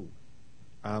 Hello.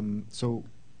 So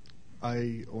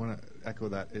I want to echo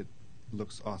that. It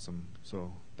looks awesome.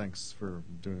 So thanks for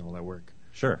doing all that work.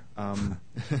 Sure.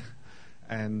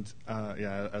 And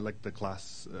yeah, I like the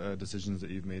class decisions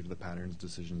that you've made, the patterns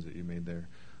decisions that you made there.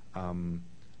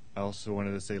 I also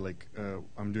wanted to say, like,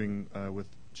 I'm doing with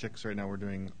Chicks right now. We're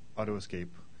doing auto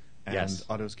escape, and Yes.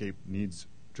 auto escape needs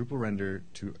Drupal render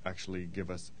to actually give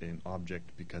us an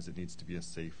object because it needs to be a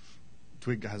safe.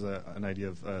 Twig has an idea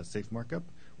of safe markup.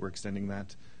 We're extending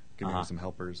that, giving Uh-huh. it some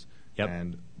helpers, Yep.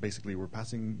 and basically we're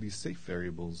passing these safe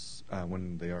variables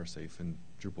when they are safe, and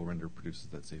Drupal render produces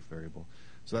that safe variable.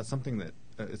 So that's something that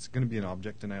it's going to be an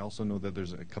object, and I also know that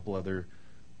there's a couple other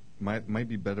might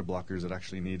be beta blockers that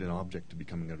actually need an object to be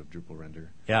coming out of Drupal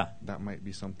render. Yeah. That might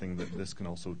be something that this can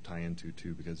also tie into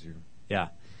too, because Yeah.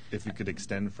 if you could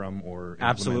extend from or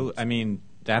Absolutely. implement- I mean,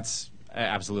 that's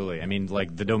absolutely. I mean,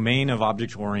 like the domain of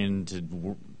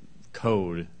object-oriented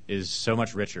code is so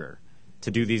much richer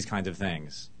to do these kinds of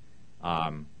things.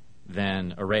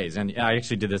 than arrays. And I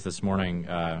actually did this morning.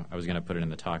 I was going to put it in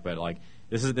the talk, but like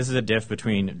this is a diff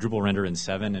between Drupal render in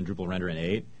 7 and Drupal render in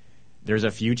 8. There's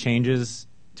a few changes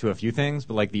to a few things,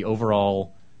 but like the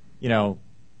overall, it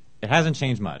hasn't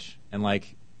changed much. And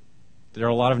like there are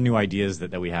a lot of new ideas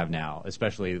that we have now,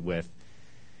 especially with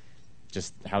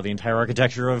just how the entire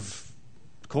architecture of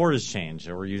core has changed.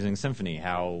 Or we're using Symfony,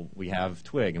 how we have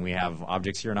Twig, and we have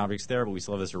objects here and objects there, but we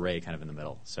still have this array kind of in the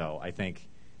middle. So I think,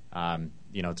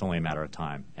 it's only a matter of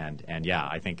time. And yeah,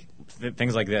 I think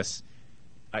things like this,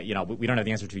 we don't have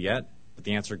the answer to yet, but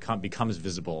the answer becomes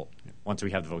visible once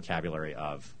we have the vocabulary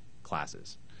of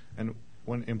classes. And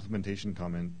one implementation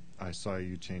comment, I saw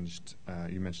you changed,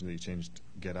 you mentioned that you changed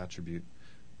get attribute.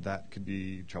 That could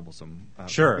be troublesome.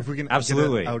 Sure, if we can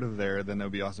absolutely get it out of there, then that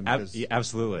would be awesome. Because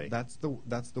absolutely, that's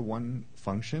the one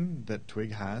function that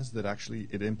Twig has that actually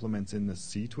it implements in the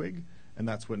C Twig, and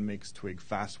that's what makes Twig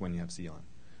fast when you have C on.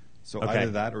 So okay.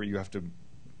 Either that, or you have to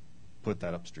put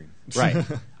that upstream. Right.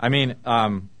 I mean,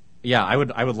 yeah, I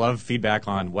would love feedback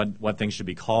on what things should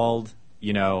be called.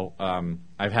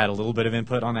 I've had a little bit of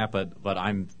input on that, but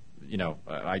I'm,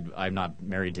 I'm not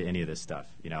married to any of this stuff.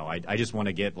 I just want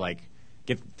to get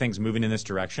things moving in this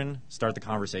direction, start the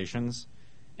conversations,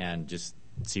 and just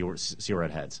see where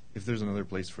it heads. If there's another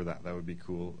place for that, that would be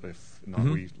cool. If not,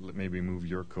 we maybe move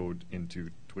your code into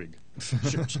Twig.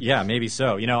 Yeah, maybe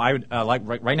so. I would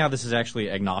right now. This is actually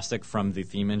agnostic from the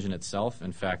theme engine itself.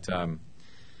 In fact,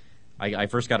 I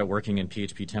first got it working in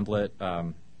PHP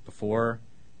template before,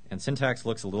 and syntax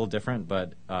looks a little different.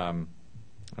 But I don't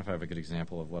know if I have a good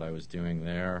example of what I was doing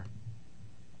there.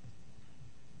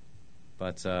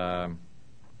 But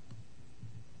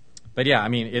yeah, I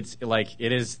mean,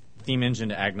 it is theme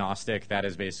engine agnostic. That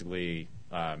is basically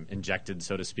injected,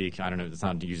 so to speak. I don't know. It's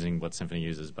not using what Symfony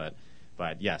uses, but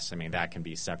yes, I mean that can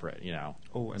be separate.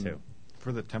 Oh, and too.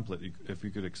 For the template, if you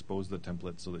could expose the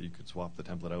template so that you could swap the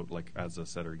template out, like as a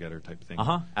setter getter type thing.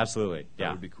 Absolutely.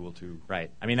 That would be cool too. Right.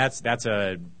 I mean that's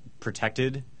a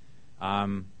protected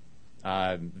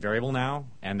variable now,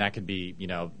 and that could be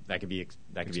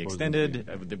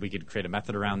extended. We could create a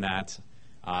method around that.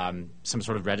 Some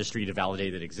sort of registry to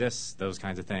validate that it exists. Those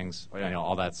kinds of things.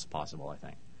 All that's possible. I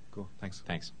think. Cool. Thanks.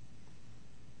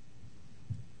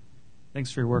 Thanks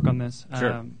for your work on this.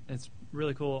 Sure. It's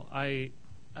really cool. I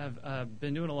have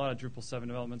been doing a lot of Drupal 7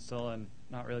 development still and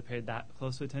not really paid that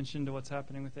close attention to what's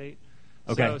happening with 8.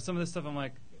 Okay. So some of this stuff I'm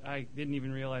like, I didn't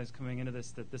even realize coming into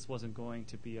this that this wasn't going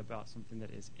to be about something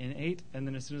that is in 8. And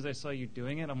then as soon as I saw you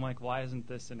doing it, I'm like, why isn't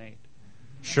this in 8?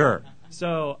 Sure.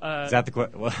 So is that the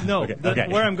question? Well, no. okay.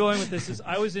 Where I'm going with this is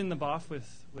I was in the BOF with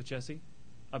Jesse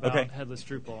about headless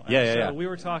Drupal. Yeah. We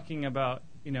were talking about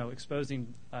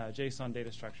exposing JSON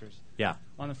data structures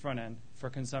on the front end for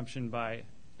consumption by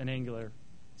an Angular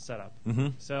setup.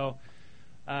 So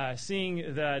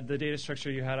seeing the data structure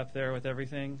you had up there with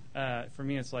everything, for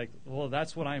me it's like, well,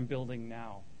 that's what I'm building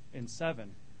now in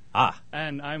 7.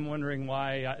 And I'm wondering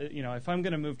why, if I'm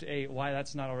going to move to 8, why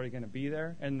that's not already going to be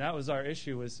there. And that was our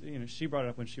issue was, she brought it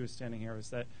up when she was standing here, was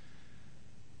that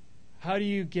how do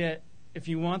you get, if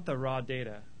you want the raw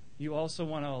data, you also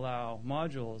want to allow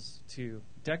modules to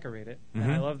decorate it.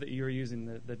 And I love that you were using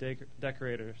the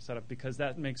decorator setup because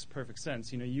that makes perfect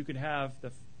sense. You could have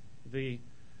the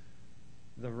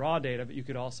raw data, but you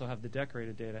could also have the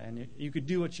decorated data. And you could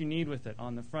do what you need with it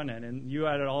on the front end. And you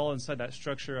had it all inside that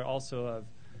structure also of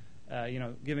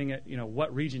giving it,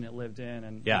 what region it lived in,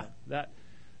 and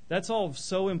that's all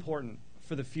so important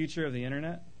for the future of the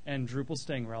internet and Drupal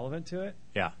staying relevant to it.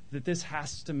 Yeah. That this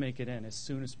has to make it in as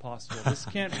soon as possible. This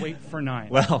can't wait for 9.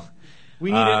 Well,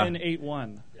 we need it in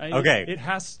 8.1. Okay. It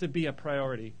has to be a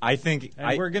priority. I think,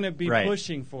 and we're going to be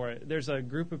pushing for it. There's a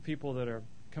group of people that are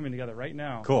coming together right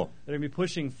now. Cool. That are going to be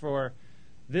pushing for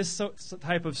this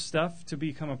type of stuff to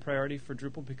become a priority for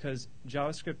Drupal because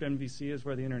JavaScript MVC is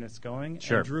where the internet's going.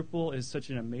 Sure. And Drupal is such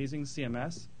an amazing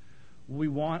CMS.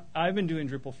 I've been doing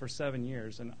Drupal for 7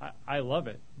 years, and I love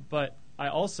it. But I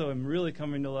also am really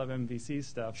coming to love MVC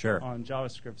stuff on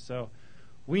JavaScript. So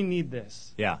we need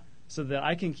this. Yeah. So that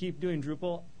I can keep doing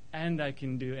Drupal and I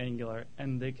can do Angular,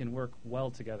 and they can work well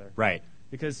together. Right.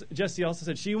 Because Jessie also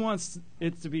said she wants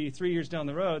it to be 3 years down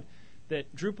the road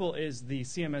that Drupal is the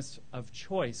CMS of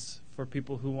choice for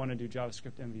people who want to do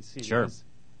JavaScript MVC. Sure.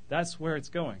 That's where it's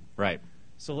going. Right.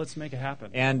 So let's make it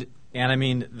happen. And I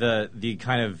mean, the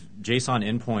kind of JSON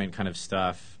endpoint kind of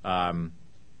stuff,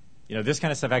 this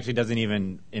kind of stuff actually doesn't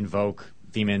even invoke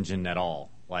theme engine at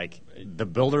all. Like, the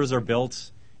builders are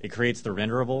built, it creates the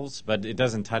renderables, but it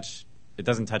doesn't touch any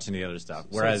of the other stuff.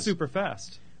 So it's super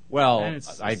fast. Well, And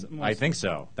I think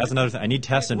so. That's another thing. I need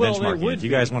tests and benchmarking. If you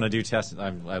guys want to do tests, I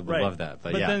would love that.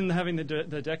 But yeah. then having the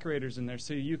decorators in there,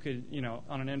 so you could,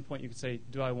 on an endpoint, you could say,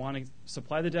 do I want to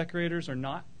supply the decorators or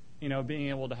not? Being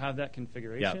able to have that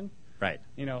configuration. Right.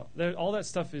 All that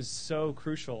stuff is so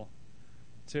crucial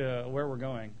to where we're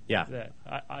going. Yeah. That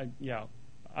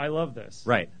I love this.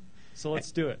 Right. So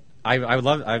let's do it. I would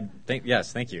love.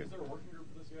 Yes. Thank you. Is there a working group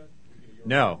for this yet?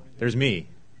 No, there's me.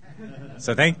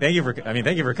 So thank you for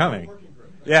coming.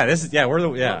 Yeah,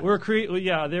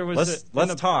 there was.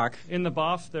 Let's talk. In the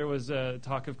BOF, there was a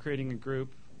talk of creating a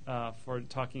group for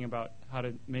talking about how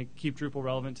to keep Drupal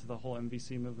relevant to the whole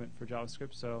MVC movement for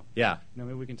JavaScript. So yeah,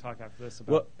 maybe we can talk after this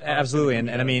about. Well, absolutely, and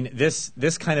I mean this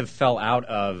kind of fell out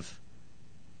of.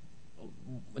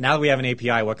 Now that we have an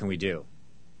API, what can we do?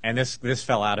 And this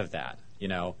fell out of that.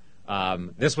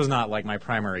 This was not like my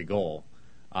primary goal.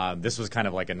 This was kind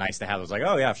of like a nice to have. It was like,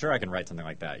 oh yeah, sure, I can write something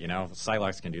like that.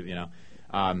 Silex can do.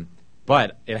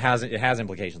 But it has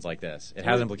implications like this. It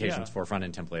has implications for front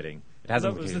end templating. It has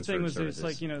implications for services.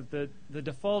 It's like the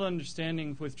default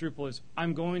understanding with Drupal is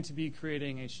I'm going to be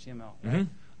creating HTML. Right? Mm-hmm.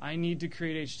 I need to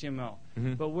create HTML.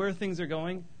 Mm-hmm. But where things are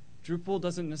going, Drupal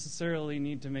doesn't necessarily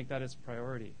need to make that its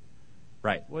priority.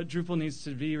 Right. What Drupal needs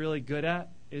to be really good at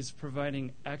is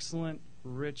providing excellent,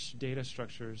 rich data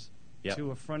structures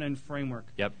to a front-end framework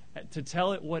to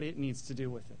tell it what it needs to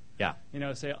do with it. Yeah.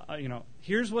 Say,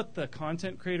 here's what the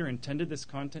content creator intended this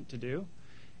content to do,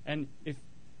 and if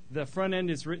the front end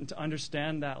is written to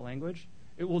understand that language,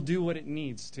 it will do what it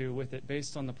needs to with it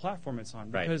based on the platform it's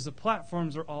on. Right. Because the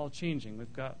platforms are all changing.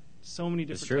 We've got so many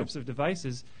different types of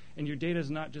devices, and your data is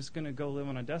not just going to go live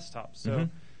on a desktop. So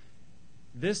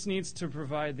this needs to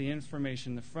provide the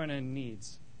information the front end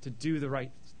needs to do the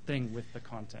right thing with the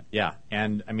content. Yeah,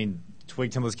 and I mean,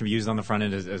 Twig templates can be used on the front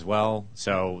end as well,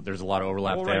 so there's a lot of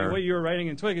overlap there. What you were writing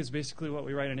in Twig is basically what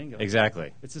we write in Angular.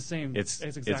 Exactly. It's the same. It's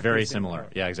exactly very the same similar.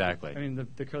 code. Yeah, exactly. I mean,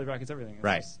 the curly brackets, everything. It's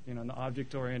right. Just, the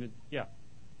object-oriented. Yeah.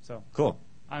 So. Cool.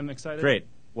 I'm excited. Great.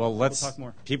 Well, we'll talk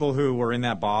more. People who were in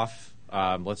that BOF,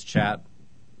 let's chat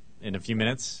in a few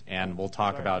minutes, and we'll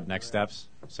talk about next steps.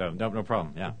 So no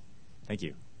problem. Yeah. Thank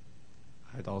you.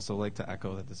 I'd also like to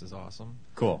echo that this is awesome.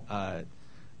 Cool.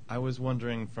 I was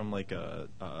wondering from like a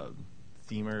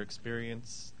themer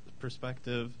experience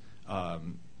perspective,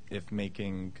 if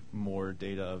making more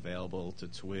data available to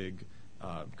Twig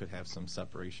could have some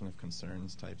separation of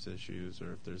concerns types issues,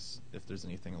 or if there's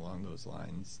anything along those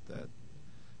lines that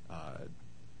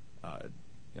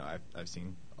I've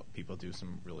seen people do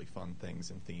some really fun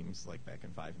things in themes like back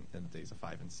in the days of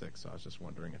 5 and 6. So I was just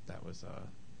wondering if that was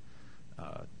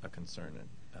a concern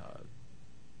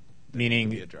meaning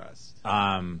to be addressed.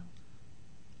 I'm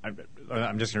just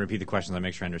going to repeat the question to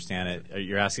make sure I understand it.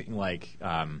 You're asking like,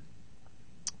 I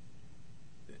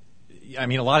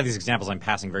mean, a lot of these examples I'm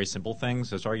passing very simple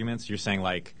things as arguments. You're saying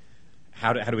like,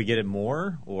 how do we get it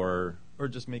more, or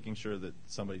just making sure that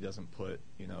somebody doesn't put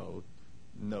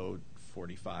node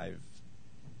 45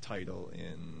 title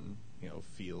in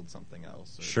field something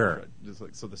else. Sure.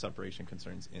 So the separation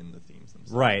concerns in the themes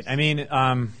themselves. Right. I mean,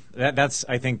 that's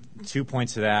I think 2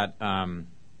 points to that.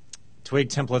 Twig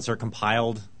templates are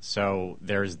compiled, so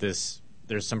there's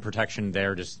some protection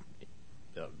there, just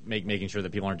making sure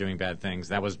that people aren't doing bad things.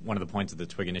 That was one of the points of the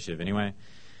Twig initiative, anyway.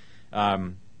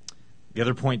 The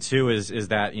other point too is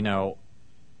that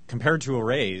compared to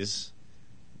arrays,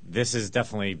 this is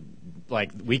definitely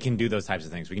like we can do those types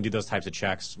of things. We can do those types of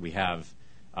checks. We have.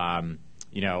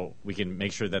 We can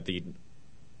make sure that the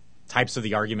types of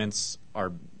the arguments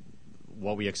are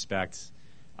what we expect,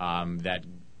 that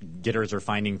getters are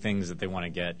finding things that they want to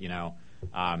get,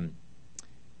 I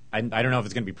don't know if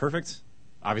it's going to be perfect.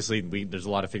 Obviously, there's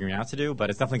a lot of figuring out to do, but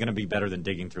it's definitely going to be better than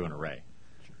digging through an array.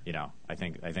 Sure. I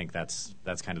think that's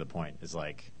kind of the point, is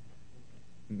like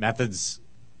methods,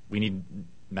 we need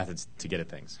methods to get at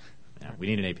things. We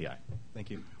need an API.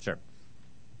 Thank you. Sure.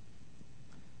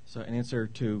 So in answer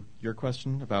to your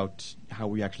question about how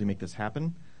we actually make this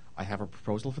happen, I have a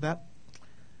proposal for that.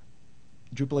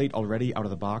 Drupal 8 already out of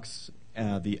the box,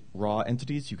 the raw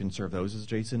entities, you can serve those as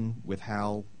JSON with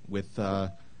HAL, with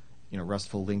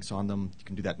RESTful links on them. You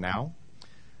can do that now.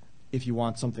 If you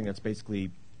want something that's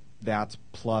basically that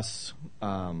plus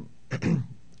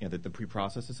the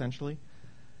pre-process essentially,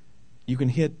 you can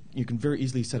very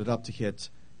easily set it up to hit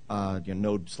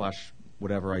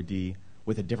node/whatever ID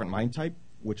with a different MIME type,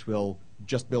 which will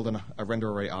just build a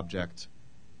render array object,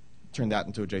 turn that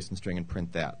into a JSON string, and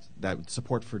print that. That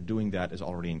support for doing that is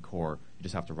already in core. You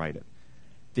just have to write it.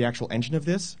 The actual engine of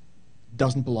this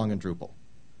doesn't belong in Drupal.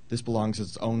 This belongs as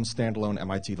its own standalone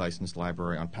MIT licensed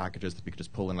library on packages that we could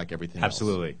just pull in like everything else.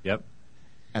 Absolutely. Yep.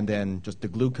 and then just the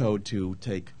glue code to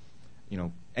take,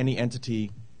 any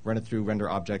entity, run it through render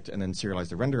object, and then serialize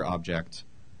the render object.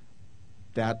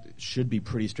 That should be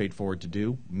pretty straightforward to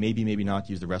do. Maybe not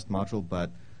use the REST module,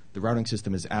 but the routing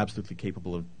system is absolutely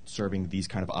capable of serving these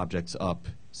kind of objects up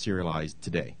serialized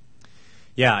today.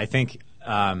 Yeah, I think.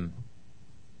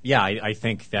 I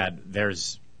think that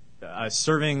there's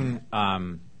serving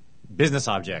business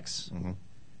objects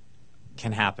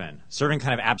can happen. Serving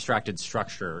kind of abstracted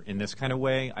structure in this kind of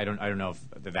way. I don't know if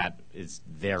that is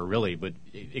there really, but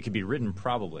it could be written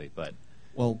probably. But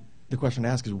well, the question to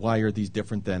ask is why are these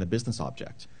different than a business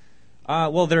object?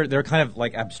 Well, they're kind of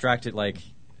like abstracted, like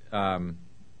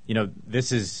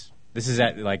this is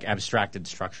like abstracted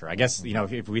structure. I guess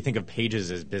if we think of pages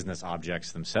as business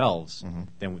objects themselves,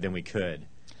 then we could.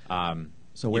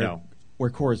 So where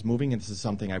core is moving, and this is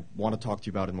something I want to talk to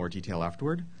you about in more detail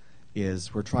afterward,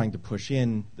 is we're trying to push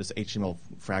in this HTML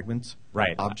fragment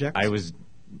object. I was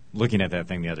looking at that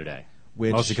thing the other day,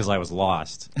 mostly because I was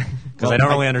lost, because well, I don't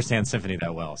really understand Symfony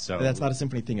that well. So that's not a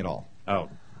Symfony thing at all. Oh,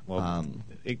 well,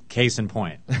 case in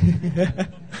point.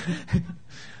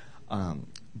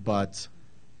 But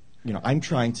I'm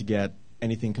trying to get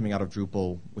anything coming out of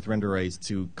Drupal with render arrays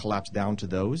to collapse down to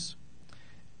those.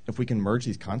 If we can merge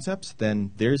these concepts,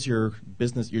 then there's your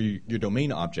business, your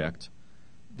domain object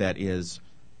that is,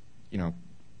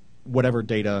 whatever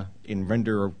data in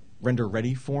render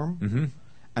ready form,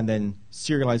 and then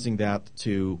serializing that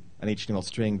to an HTML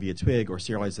string via Twig, or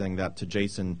serializing that to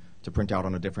JSON to print out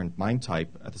on a different MIME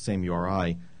type at the same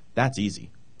URI. That's easy.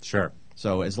 Sure.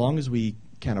 So as long as we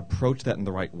can approach that in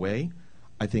the right way,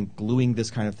 I think gluing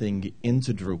this kind of thing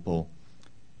into Drupal,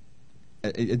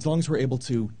 as long as we're able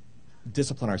to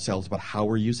discipline ourselves about how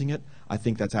we're using it, I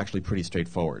think that's actually pretty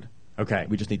straightforward. Okay.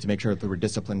 We just need to make sure that we're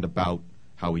disciplined about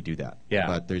how we do that. Yeah.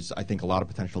 But there's, I think, a lot of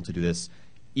potential to do this,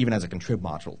 even as a contrib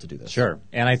module to do this. Sure.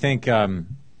 And I think,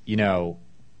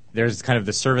 there's kind of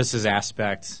the services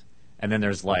aspect, and then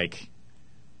there's like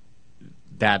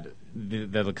that,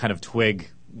 the kind of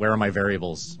Twig, where are my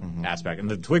variables aspect. And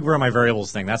the Twig, where are my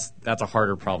variables thing, that's a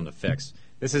harder problem to fix.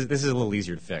 This is a little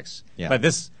easier to fix. Yeah. But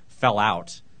this fell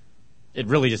out. It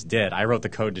really just did. I wrote the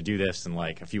code to do this in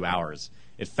like a few hours.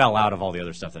 It fell out of all the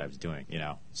other stuff that I was doing,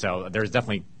 So there's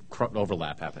definitely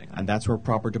overlap happening. And that's where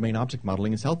proper domain object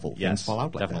modeling is helpful. Yes, things fall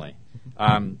out like definitely.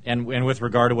 And with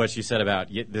regard to what you said about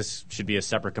this should be a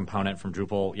separate component from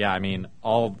Drupal, yeah, I mean,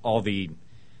 all the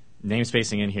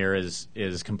namespacing in here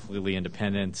is completely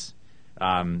independent.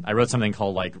 I wrote something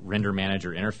called like render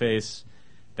manager interface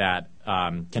that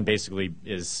can basically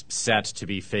is set to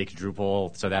be fake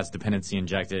Drupal, so that's dependency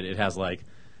injected. It has like,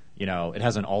 it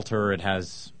has an alter, it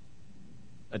has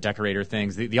a decorator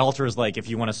things. The alter is like if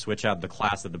you want to switch out the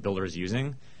class that the builder is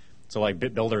using. So like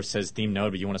BitBuilder says theme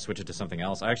node, but you want to switch it to something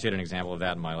else. I actually had an example of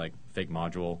that in my like fake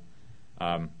module.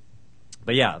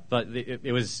 But yeah,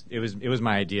 it was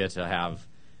my idea to have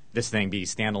this thing be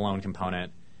standalone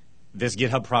component. This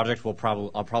GitHub project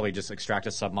I'll probably just extract a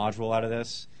submodule out of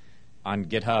this on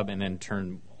GitHub and then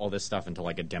turn all this stuff into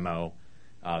like a demo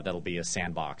that'll be a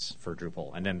sandbox for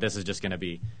Drupal. And then this is just going to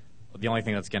be the only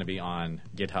thing that's going to be on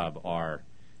GitHub are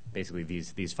basically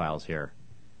these files here,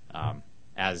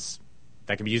 as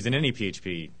that can be used in any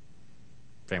PHP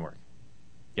framework.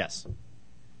 Yes.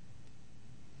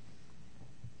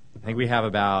 I think we have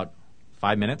about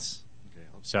 5 minutes. Okay.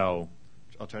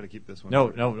 I'll try to keep this one.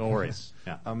 No worries.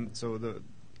 Yeah. So the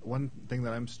one thing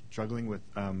that I'm struggling with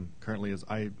currently is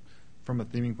from a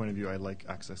theming point of view, I like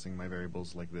accessing my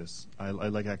variables like this. I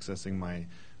like accessing my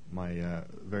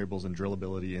variables and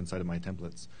drillability inside of my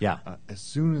templates. Yeah. As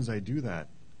soon as I do that,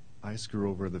 I screw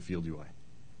over the field UI.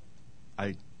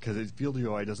 Because field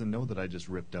UI doesn't know that I just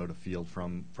ripped out a field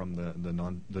from the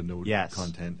node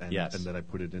content and that I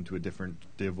put it into a different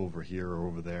div over here or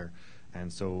over there,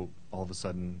 and so all of a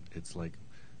sudden it's like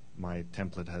my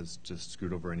template has just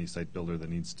screwed over any site builder that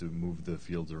needs to move the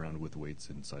fields around with weights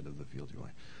inside of the field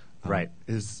UI. Right.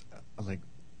 Is like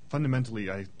fundamentally,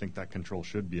 I think that control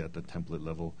should be at the template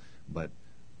level, but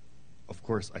of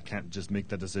course I can't just make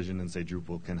that decision and say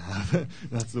Drupal can have it.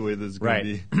 That's the way this is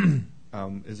going to be.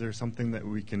 Is there something that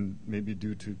we can maybe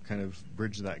do to kind of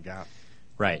bridge that gap?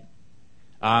 Right.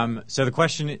 So the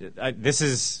question, this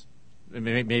is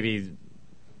maybe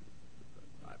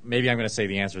I'm going to say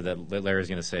the answer that Larry's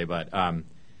going to say, but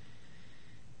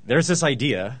there's this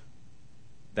idea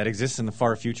that exists in the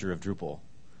far future of Drupal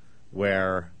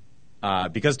where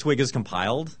because Twig is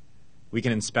compiled, we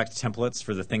can inspect templates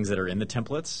for the things that are in the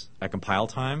templates at compile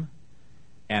time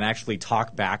and actually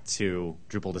talk back to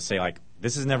Drupal to say, like,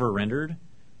 this is never rendered,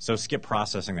 so skip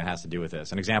processing that has to do with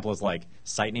this. An example is like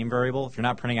site name variable. If you're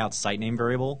not printing out site name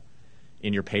variable,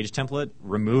 in your page template,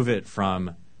 remove it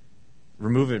from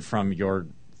your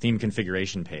theme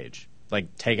configuration page.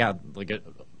 Like take out,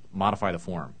 modify the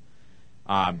form.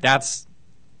 That's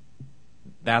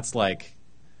like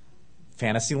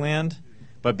fantasy land,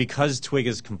 but because Twig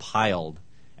is compiled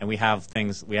and we have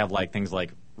things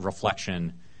like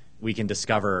reflection, we can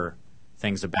discover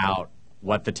things about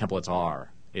what the templates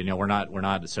are. We're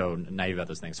not so naive about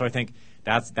those things. So I think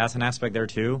that's an aspect there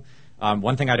too.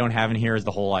 One thing I don't have in here is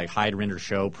the whole like hide, render,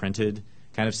 show, printed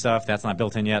kind of stuff. That's not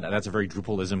built in yet. That's a very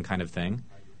Drupalism kind of thing.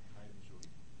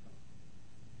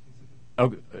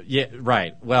 Oh, yeah,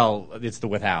 right. Well, it's the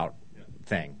without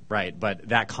thing, right? But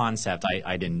that concept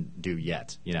I didn't do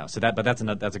yet, So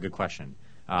that's a good question.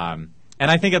 And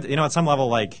I think at some level,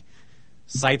 like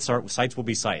sites will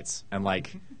be sites, and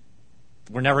like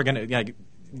we're never gonna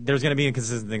there's gonna be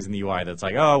inconsistent things in the UI that's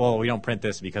like, oh well, we don't print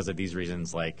this because of these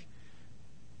reasons. Like,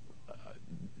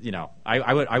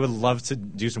 I would love to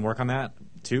do some work on that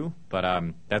too,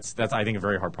 but that's I think a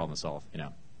very hard problem to solve. Yeah.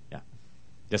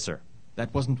 Yes, sir.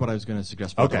 That wasn't what I was going to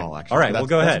suggest at all, actually. All right, well,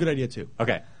 go ahead. That's a good idea, too.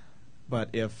 Okay. But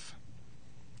if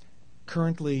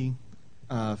currently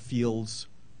fields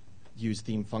use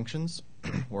theme functions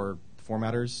or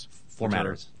formatters.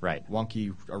 Formatters, right.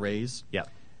 Wonky arrays. Yeah.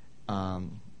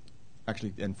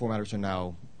 Actually, and formatters are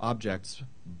now objects.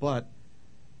 But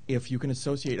if you can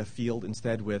associate a field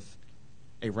instead with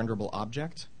a renderable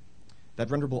object, that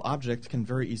renderable object can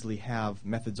very easily have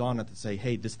methods on it that say,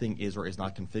 hey, this thing is or is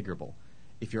not configurable.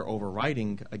 If you're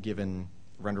overriding a given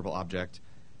renderable object,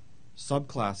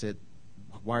 subclass it,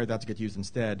 wire that to get used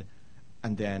instead,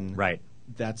 and then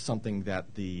that's something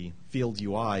that the field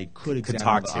UI could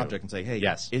examine the object and say, hey,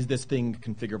 is this thing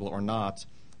configurable or not?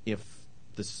 If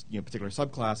this particular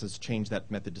subclass has changed that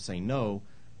method to say no,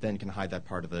 then can hide that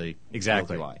part of the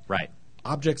field UI. Right.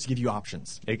 Objects give you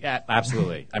options.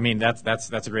 Absolutely. I mean,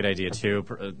 that's a great idea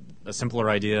too, a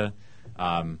simpler idea.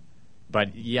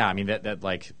 But yeah, I mean that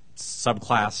like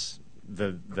subclass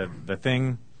the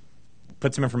thing,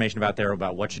 put some information about there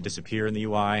about what should disappear in the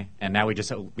UI, and now we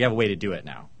have a way to do it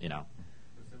now. The simplest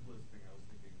thing I was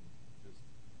thinking, just as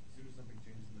soon as something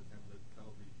changes in the template,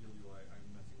 tell the field UI,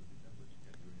 I'm messing with the template, you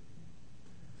can't do anything.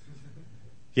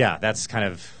 Yeah, that's kind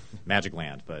of magic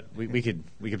land, but we could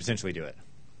potentially do it.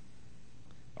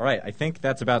 All right, I think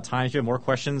that's about time. If you have more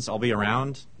questions, I'll be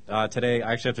around today.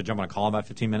 I actually have to jump on a call in about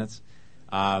 15 minutes.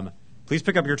 Please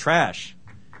pick up your trash.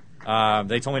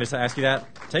 They told me to ask you that.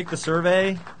 Take the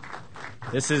survey.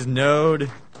 This is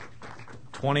Node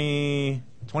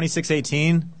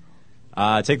 2618.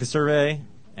 Take the survey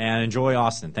and enjoy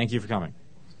Austin. Thank you for coming.